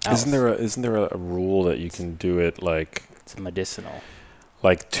nothing else. Isn't there a rule that you can do it like, it's medicinal,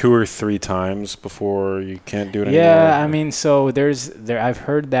 like 2 or 3 times before you can't do it anymore? Yeah, I mean, so I've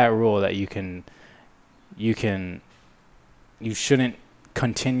heard that rule that you shouldn't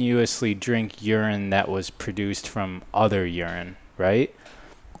continuously drink urine that was produced from other urine, right?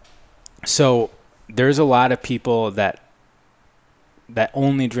 So there's a lot of people that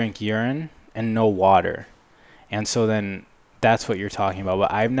only drink urine and no water. And so then that's what you're talking about.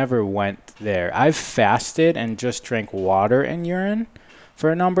 But I've never went there. I've fasted and just drank water and urine for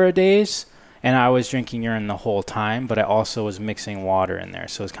a number of days. And I was drinking urine the whole time, but I also was mixing water in there.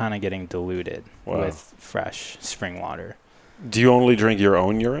 So it's kind of getting diluted with fresh spring water. Do you only drink your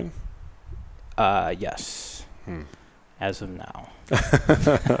own urine? Yes. As of now.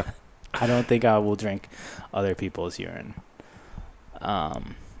 I don't think I will drink other people's urine.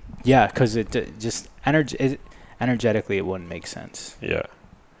 Yeah, because it just energetically it wouldn't make sense.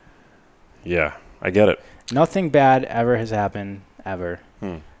 Yeah, I get it. Nothing bad ever has happened ever.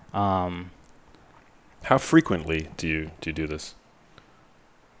 How frequently do you do this?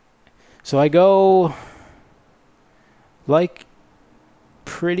 So I go like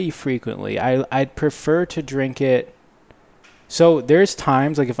pretty frequently. I'd prefer to drink it. So there's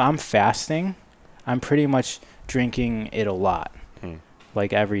times like if I'm fasting, I'm pretty much drinking it a lot.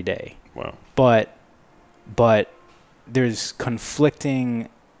 Like every day. Wow. But there's conflicting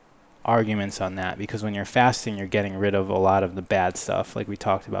arguments on that, because when you're fasting, you're getting rid of a lot of the bad stuff. Like we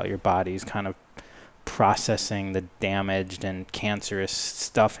talked about, your body's kind of processing the damaged and cancerous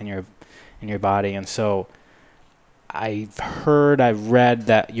stuff in your body. And so I've read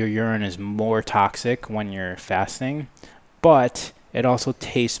that your urine is more toxic when you're fasting, but it also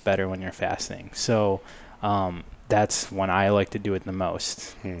tastes better when you're fasting. So, that's when I like to do it the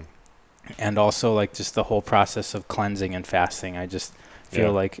most. And also like just the whole process of cleansing and fasting, I just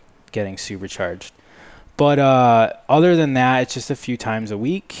feel like getting supercharged. But other than that, it's just a few times a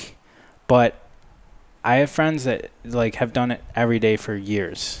week. But I have friends that like have done it every day for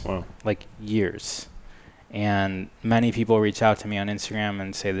years. Wow. Like years. And many people reach out to me on Instagram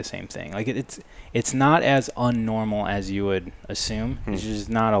and say the same thing. Like it's not as unnormal as you would assume. There's just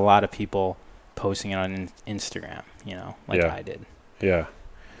not a lot of people posting it on Instagram, like I did. Yeah.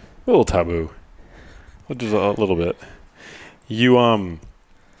 A little taboo. Just a little bit. You, a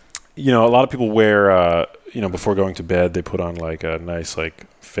lot of people wear, before going to bed, they put on like a nice like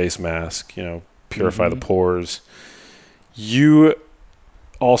face mask, purify the pores. You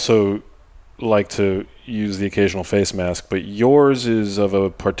also like to use the occasional face mask, but yours is of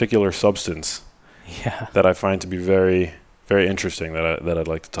a particular substance that I find to be very, very interesting that I'd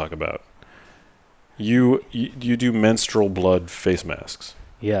like to talk about. You do menstrual blood face masks.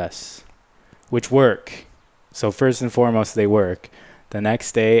 Yes, which work. So first and foremost, they work. The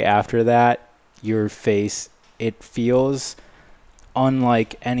next day after that, your face, it feels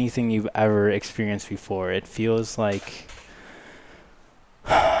unlike anything you've ever experienced before. It feels like,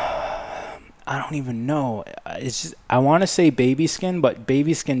 I don't even know. It's just, I want to say baby skin, but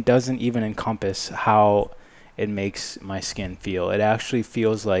baby skin doesn't even encompass how it makes my skin feel. It actually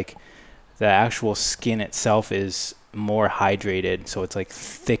feels like the actual skin itself is more hydrated, so it's like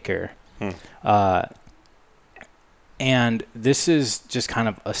thicker. And this is just kind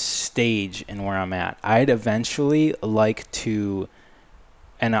of a stage in where I'm at. I'd eventually like to,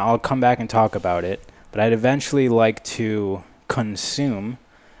 and I'll come back and talk about it, but I'd eventually like to consume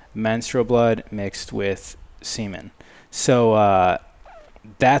menstrual blood mixed with semen. So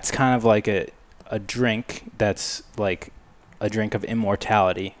that's kind of like a drink that's like a drink of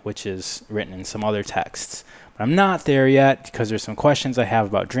immortality, which is written in some other texts. But I'm not there yet because there's some questions I have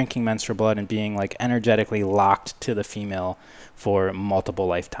about drinking menstrual blood and being like energetically locked to the female for multiple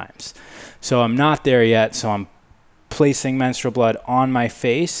lifetimes. So I'm not there yet, so I'm placing menstrual blood on my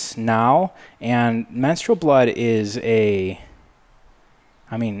face now. And menstrual blood is if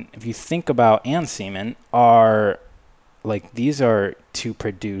you think about, and semen are like, these are to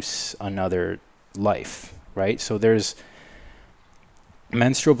produce another life, right? So there's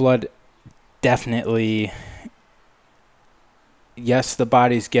menstrual blood, definitely, yes, the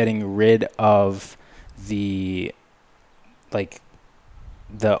body's getting rid of the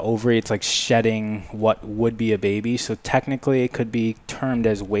ovary. It's like shedding what would be a baby. So technically it could be termed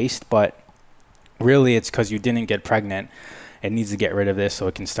as waste, but really it's because you didn't get pregnant. It needs to get rid of this so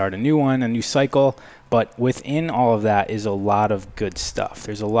it can start a new one, a new cycle. But within all of that is a lot of good stuff.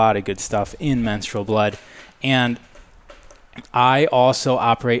 There's a lot of good stuff in menstrual blood. And I also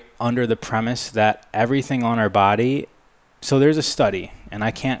operate under the premise that everything on our body, so there's a study, and I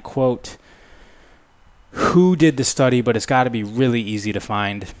can't quote who did the study, but it's got to be really easy to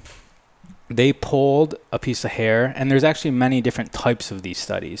find. They pulled a piece of hair, and there's actually many different types of these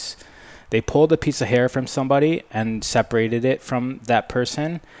studies. They pulled a piece of hair from somebody and separated it from that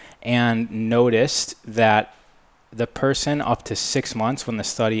person and noticed that the person up to 6 months when the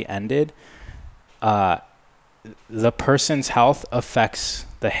study ended, the person's health affects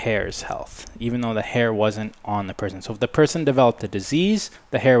the hair's health, even though the hair wasn't on the person. So if the person developed the disease,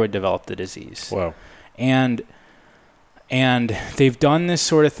 the hair would develop the disease. Wow. And they've done this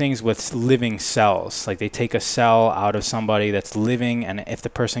sort of things with living cells. Like they take a cell out of somebody that's living, and if the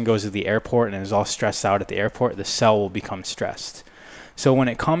person goes to the airport and is all stressed out at the airport, the cell will become stressed. So when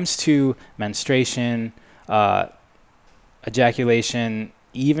it comes to menstruation, ejaculation,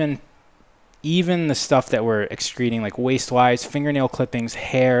 even the stuff that we're excreting, like waste-wise, fingernail clippings,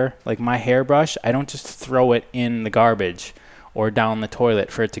 hair, like my hairbrush, I don't just throw it in the garbage or down the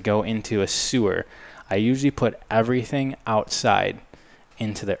toilet for it to go into a sewer. I usually put everything outside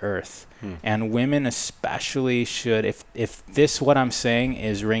into the earth. And women especially should, if this, what I'm saying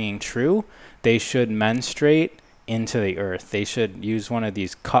is ringing true, they should menstruate into the earth. They should use one of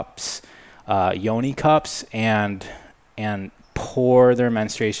these cups, yoni cups, and pour their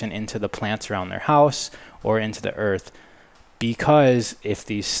menstruation into the plants around their house or into the earth. Because if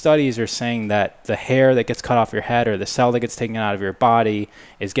these studies are saying that the hair that gets cut off your head or the cell that gets taken out of your body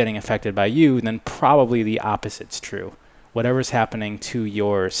is getting affected by you, then probably the opposite's true. Whatever's happening to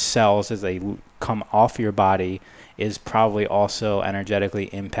your cells as they come off your body is probably also energetically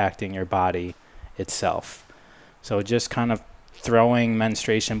impacting your body itself. So just kind of throwing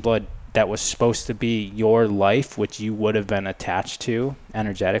menstruation blood that was supposed to be your life, which you would have been attached to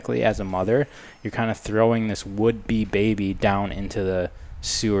energetically as a mother, you're kind of throwing this would-be baby down into the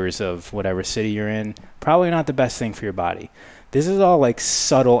sewers of whatever city you're in. Probably not the best thing for your body. This is all like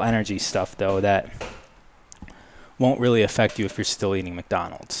subtle energy stuff, though, that won't really affect you if you're still eating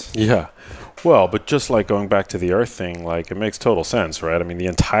McDonald's. Yeah. Well, but just like going back to the earth thing, like it makes total sense, right? I mean, the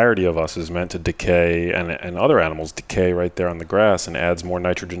entirety of us is meant to decay, and other animals decay right there on the grass and adds more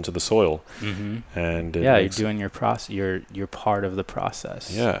nitrogen to the soil. Mm-hmm. And you're doing your process. You're part of the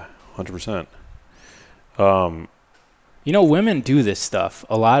process. Yeah, 100%. Women do this stuff.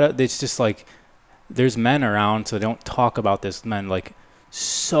 A lot of it's just like there's men around, so don't talk about this. Men, like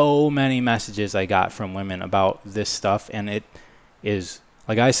so many messages I got from women about this stuff, and it is.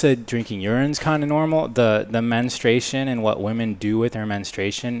 Like I said, drinking urine's kind of normal. The menstruation and what women do with their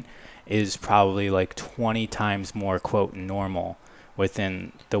menstruation is probably like 20 times more, quote, normal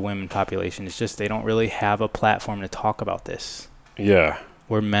within the women population. It's just they don't really have a platform to talk about this. Yeah.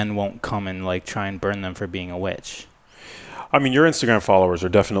 Where men won't come and like try and burn them for being a witch. I mean, your Instagram followers are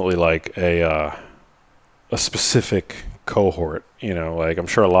definitely like a specific cohort. Like I'm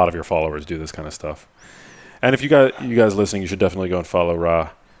sure a lot of your followers do this kind of stuff. And if you guys listening, you should definitely go and follow Ra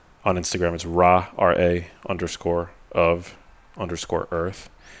on Instagram. It's Ra, RA_of_earth.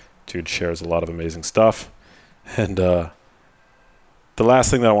 Dude shares a lot of amazing stuff. And the last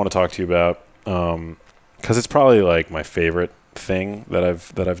thing that I want to talk to you about, because it's probably like my favorite thing that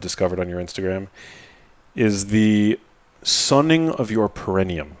I've discovered on your Instagram, is the sunning of your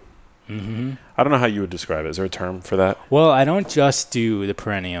perineum. Mm-hmm. I don't know how you would describe it. Is there a term for that? Well, I don't just do the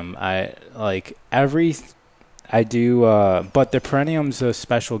perineum. I do, but the perineum's a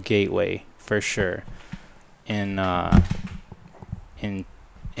special gateway for sure. In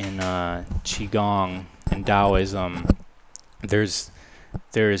Qigong and Taoism, there's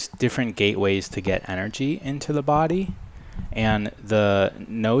different gateways to get energy into the body. And the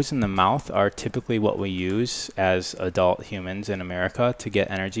nose and the mouth are typically what we use as adult humans in America to get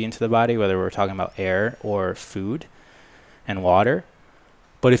energy into the body, whether we're talking about air or food and water.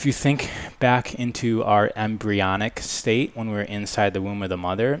 But if you think back into our embryonic state when we're inside the womb of the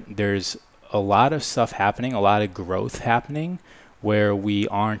mother, there's a lot of stuff happening, a lot of growth happening where we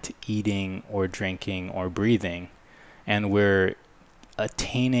aren't eating or drinking or breathing. And we're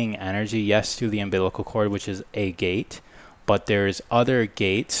attaining energy, yes, through the umbilical cord, which is a gate. But there's other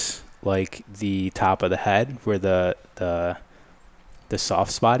gates, like the top of the head, where the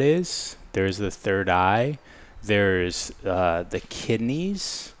soft spot is. There's the third eye. There's the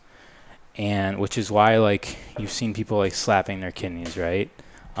kidneys, and which is why like you've seen people like slapping their kidneys, right?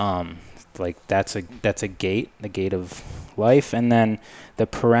 Like that's a gate, the gate of life. And then the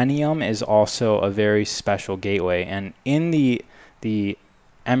perineum is also a very special gateway. And in the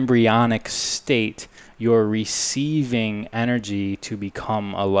embryonic state, you're receiving energy to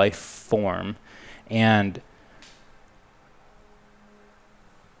become a life form. And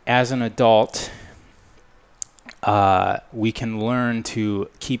as an adult, we can learn to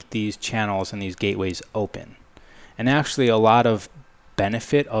keep these channels and these gateways open. And actually a lot of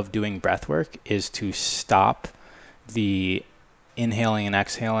benefit of doing breath work is to stop the inhaling and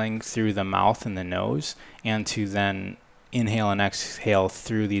exhaling through the mouth and the nose, and to then inhale and exhale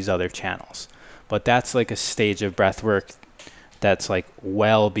through these other channels. But that's like a stage of breath work that's like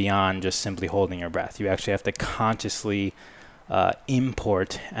well beyond just simply holding your breath. You actually have to consciously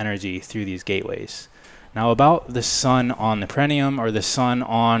import energy through these gateways. Now about the sun on the perineum or the sun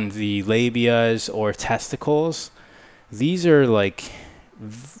on the labias or testicles, these are,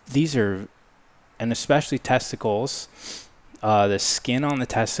 and especially testicles, the skin on the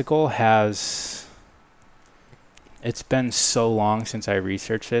testicle has, it's been so long since I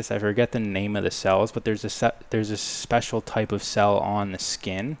researched this, I forget the name of the cells, but there's a special type of cell on the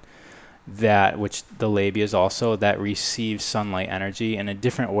skin which the labia is also, that receives sunlight energy in a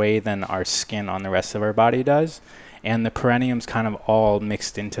different way than our skin on the rest of our body does. And the perineum's kind of all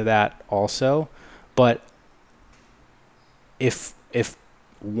mixed into that also. But if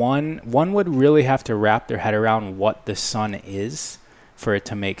one would really have to wrap their head around what the sun is for it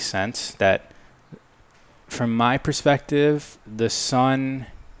to make sense, that from my perspective, the sun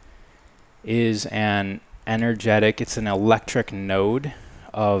is an energetic, it's an electric node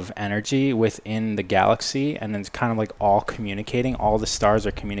of energy within the galaxy, and it's kind of like all communicating. All the stars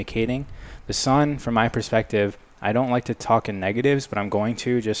are communicating. The sun, from my perspective, I don't like to talk in negatives, but I'm going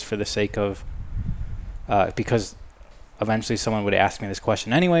to, just for the sake of because eventually someone would ask me this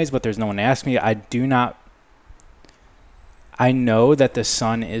question anyways, but there's no one to ask me. I know that the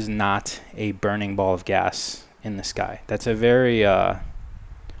sun is not a burning ball of gas in the sky. That's a very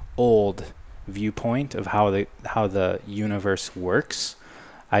old viewpoint of how the universe works.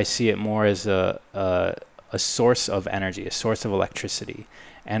 I see it more as a source of energy, a source of electricity.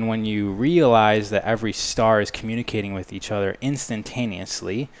 And when you realize that every star is communicating with each other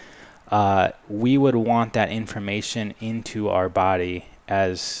instantaneously, we would want that information into our body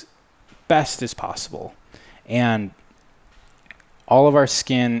as best as possible. And all of our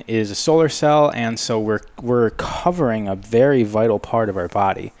skin is a solar cell, and so we're covering a very vital part of our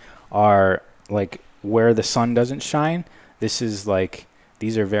body. Our, like, where the sun doesn't shine, these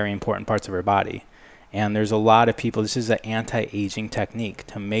are very important parts of our body. And there's a lot of people, this is an anti-aging technique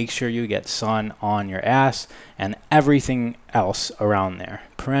to make sure you get sun on your ass and everything else around there.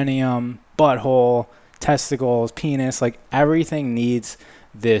 Perineum, butthole, testicles, penis, like everything needs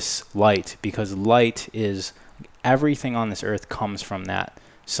this light, because light is, everything on this earth comes from that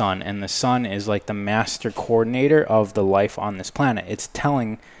sun. And the sun is like the master coordinator of the life on this planet. It's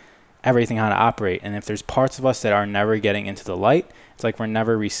telling everything how to operate. And if there's parts of us that are never getting into the light, it's like we're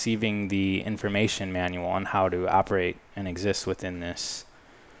never receiving the information manual on how to operate and exist within this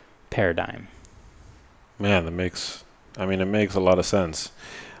paradigm. Man, it makes a lot of sense.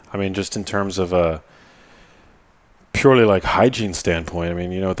 I mean, just in terms of a purely like hygiene standpoint, I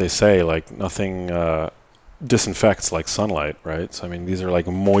mean, you know what they say, like nothing disinfects like sunlight, right? So I mean, these are like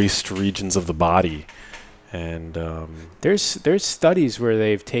moist regions of the body. And there's studies where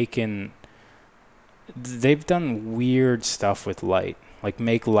they've done weird stuff with light. like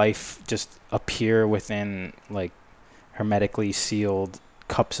make life just appear within like hermetically sealed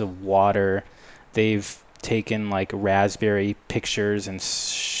cups of water. They've taken like raspberry pictures and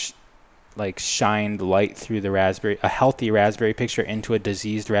like shined light through a healthy raspberry picture into a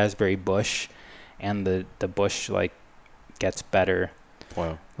diseased raspberry bush, and the bush like gets better.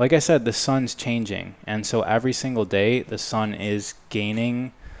 Wow. Like I said, the sun's changing, and so every single day the sun is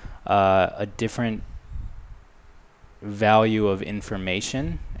gaining a different value of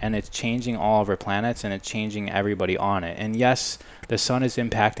information, and it's changing all of our planets, and it's changing everybody on it. And yes, the sun is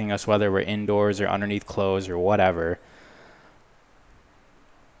impacting us whether we're indoors or underneath clothes or whatever,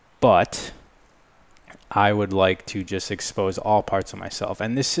 but I would like to just expose all parts of myself.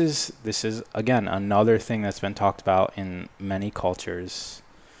 And this is again another thing that's been talked about in many cultures,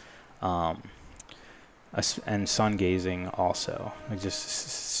 and sun gazing also, like just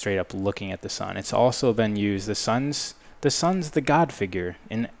straight up looking at the sun. It's also been used. The sun's the god figure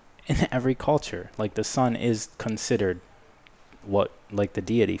in every culture. Like the sun is considered like the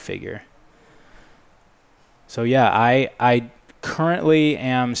deity figure. So yeah, I currently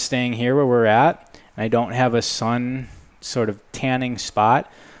am staying here where we're at. I don't have a sun sort of tanning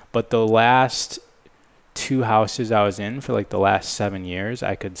spot, but the last 2 houses I was in for like the last 7 years,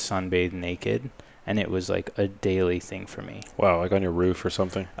 I could sunbathe naked, and it was like a daily thing for me. Wow, like on your roof or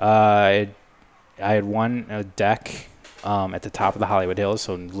something? I had a deck at the top of the Hollywood Hills,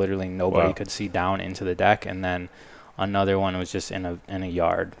 so literally nobody could see down into the deck, and then another one was just in a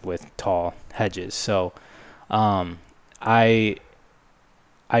yard with tall hedges. So I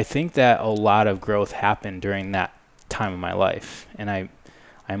think that a lot of growth happened during that time of my life, and I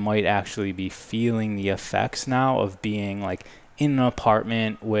might actually be feeling the effects now of being like in an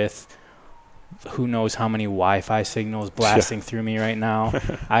apartment with who knows how many Wi-Fi signals blasting through me right now.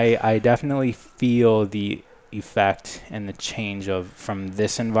 I definitely feel the effect and the change from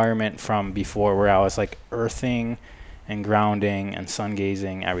this environment from before, where I was like earthing and grounding and sun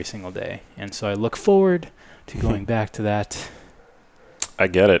gazing every single day. And so I look forward to going back to that. I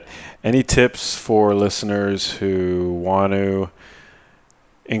get it. Any tips for listeners who want to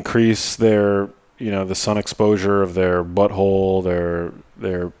increase their, the sun exposure of their butthole,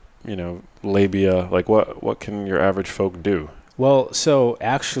 their labia? Like what can your average folk do? Well, so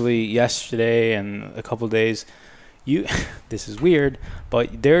actually yesterday and a couple of days, this is weird,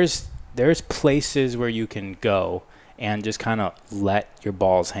 but there's places where you can go and just kind of let your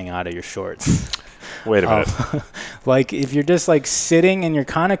balls hang out of your shorts. Wait a minute. Like if you're just like sitting and you're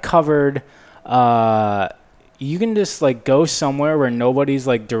kind of covered, you can just like go somewhere where nobody's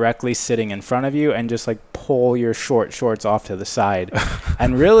like directly sitting in front of you and just like pull your shorts off to the side.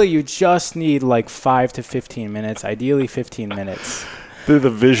 And really you just need like 5 to 15 minutes, ideally 15 minutes.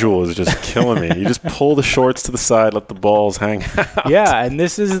 The visual is just killing me. You just pull the shorts to the side, let the balls hang out. Yeah, and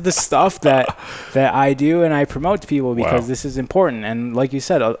this is the stuff that I do and I promote to people because this is important. And like you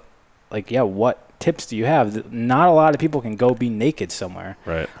said, what tips do you have? Not a lot of people can go be naked somewhere.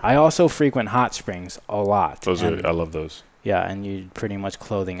 Right. I also frequent hot springs a lot. I love those. Yeah, and you're pretty much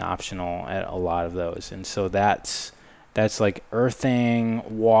clothing optional at a lot of those. And so that's like earthing,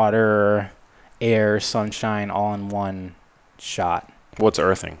 water, air, sunshine, all in one shot. What's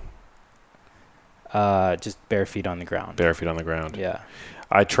earthing? Just bare feet on the ground. Bare feet on the ground. Yeah.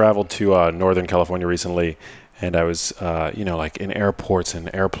 I traveled to Northern California recently, and I was, like in airports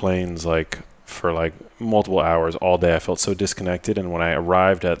and airplanes, like for like multiple hours all day. I felt so disconnected. And when I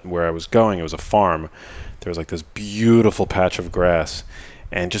arrived at where I was going, it was a farm. There was like this beautiful patch of grass,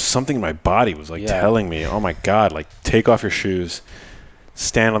 and just something in my body was like telling me, oh my God, like take off your shoes,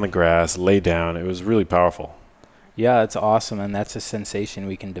 stand on the grass, lay down. It was really powerful. Yeah, it's awesome. And that's a sensation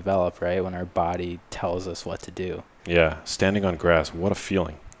we can develop, right? When our body tells us what to do. Yeah. Standing on grass. What a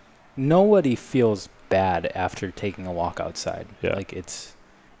feeling. Nobody feels bad after taking a walk outside. Yeah. Like it's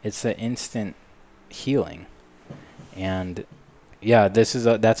an instant healing. And yeah,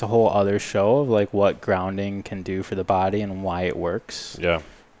 that's a whole other show of like what grounding can do for the body and why it works. Yeah.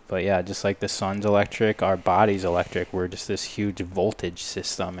 But yeah, just like the sun's electric, our body's electric. We're just this huge voltage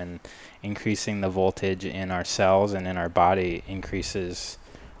system, and increasing the voltage in our cells and in our body increases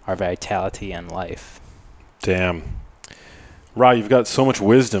our vitality and life. Damn. Ra, you've got so much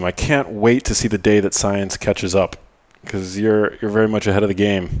wisdom. I can't wait to see the day that science catches up, because you're very much ahead of the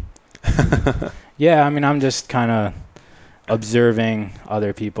game. Yeah, I mean, I'm just kind of observing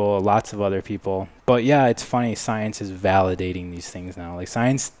other people, lots of other people. But yeah, it's funny. Science is validating these things now. Like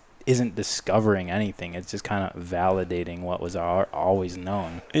science isn't discovering anything. It's just kind of validating what was always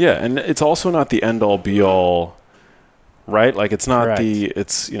known. Yeah, and it's also not the end all be all, right? Like it's not Correct.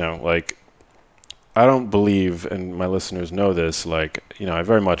 it's, like I don't believe, and my listeners know this, like, I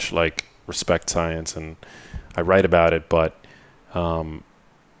very much like respect science and I write about it, but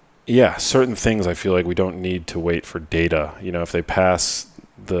certain things I feel like we don't need to wait for data. If they pass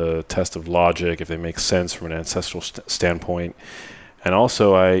the test of logic, if they make sense from an ancestral standpoint. And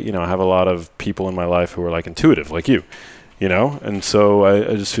also I have a lot of people in my life who are like intuitive, like you, and so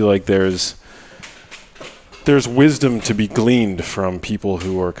I just feel like there's wisdom to be gleaned from people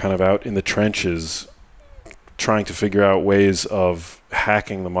who are kind of out in the trenches trying to figure out ways of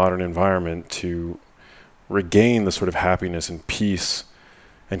hacking the modern environment to regain the sort of happiness and peace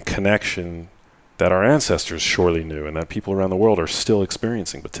and connection that our ancestors surely knew and that people around the world are still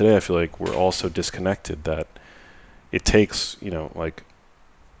experiencing. But today I feel like we're all so disconnected that it takes,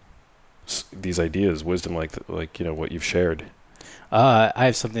 these ideas, wisdom like what you've shared. I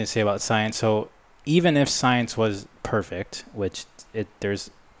have something to say about science. So even if science was perfect, which there's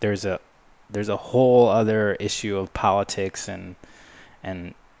a whole other issue of politics and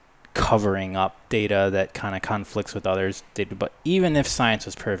covering up data that kind of conflicts with others' data. But even if science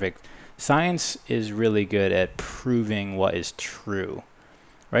was perfect, science is really good at proving what is true,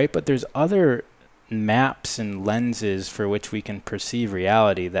 right? But there's other maps and lenses for which we can perceive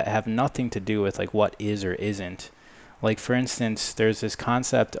reality that have nothing to do with like what is or isn't. Like, for instance, there's this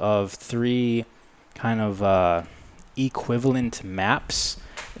concept of 3 kind of equivalent maps.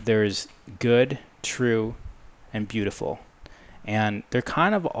 There's good, true, and beautiful. And they're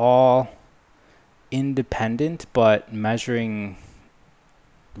kind of all independent, but measuring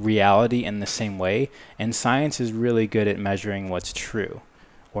reality in the same way. And science is really good at measuring what's true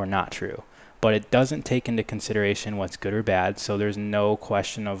or not true. But it doesn't take into consideration what's good or bad. So there's no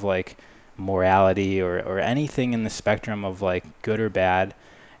question of like morality or anything in the spectrum of like good or bad.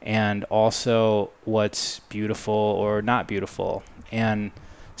 And also what's beautiful or not beautiful. And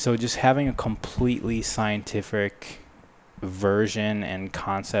so just having a completely scientific version and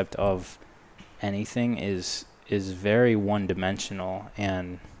concept of anything is very one-dimensional,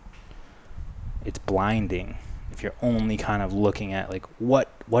 and it's blinding if you're only kind of looking at like what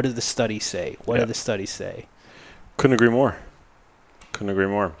do the studies say? What do the studies say? Couldn't agree more.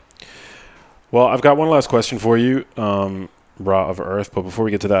 Well, I've got one last question for you, Raw of Earth. But before we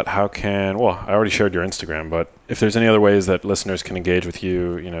get to that, I already shared your Instagram, but if there's any other ways that listeners can engage with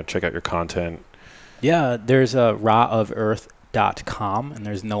you, check out your content. Yeah, there's a rawoferarth.com, and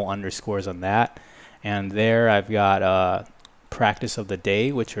there's no underscores on that. And there I've got practice of the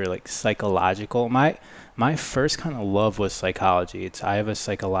day, which are like psychological. My first kind of love was psychology. I have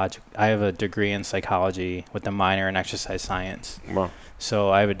a degree in psychology with a minor in exercise science. Wow. So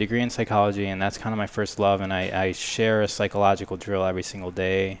I have a degree in psychology, and that's kind of my first love. And I share a psychological drill every single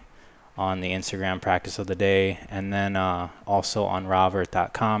day on the Instagram practice of the day. And then also on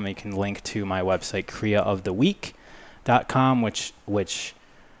rawoferarth.com, you can link to my website, kriyaoftheweek.com, which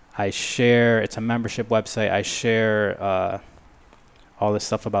I share. It's a membership website. I share all this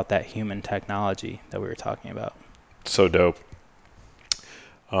stuff about that human technology that we were talking about. So dope.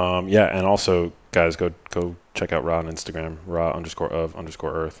 And also, guys, go check out Ra on Instagram,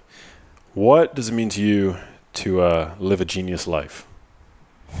 Ra_of_earth. What does it mean to you to live a genius life?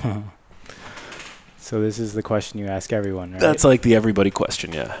 So this is the question you ask everyone, right? That's like the everybody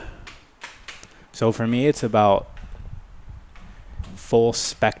question, yeah. So for me, it's about full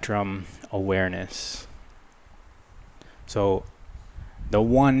spectrum awareness. So the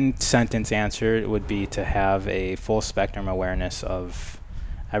one sentence answer would be to have a full spectrum awareness of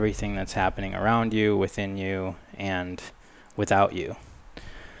everything that's happening around you, within you, and without you.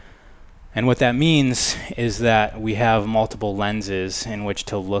 And what that means is that we have multiple lenses in which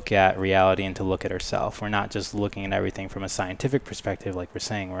to look at reality and to look at ourselves. We're not just looking at everything from a scientific perspective, like we're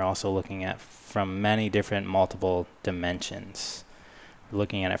saying. We're also looking at from many different multiple dimensions. We're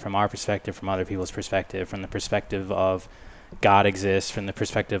looking at it from our perspective, from other people's perspective, from the perspective of God exists, from the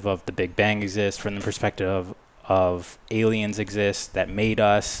perspective of the Big Bang exists, from the perspective of aliens exist that made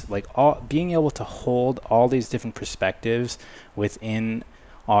us. Like, all being able to hold all these different perspectives within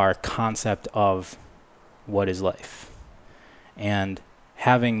our concept of what is life. And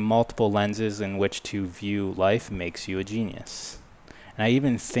having multiple lenses in which to view life makes you a genius. And I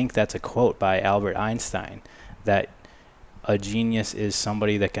even think that's a quote by Albert Einstein, that a genius is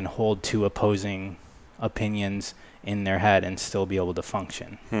somebody that can hold 2 opposing opinions in their head and still be able to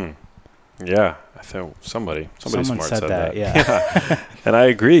function. Yeah, I think someone smart said that. Yeah. And I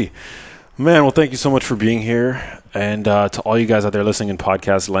agree. Man, well, thank you so much for being here. And to all you guys out there listening in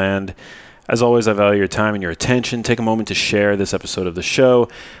podcast land, as always, I value your time and your attention. Take a moment to share this episode of the show.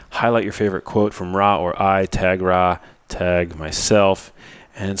 Highlight your favorite quote from Ra or I. Tag Ra, tag myself.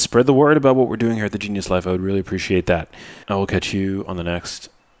 and spread the word about what we're doing here at the Genius Life. I would really appreciate that. I will catch you on the next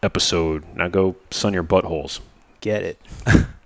episode. Now go sun your buttholes. Get it.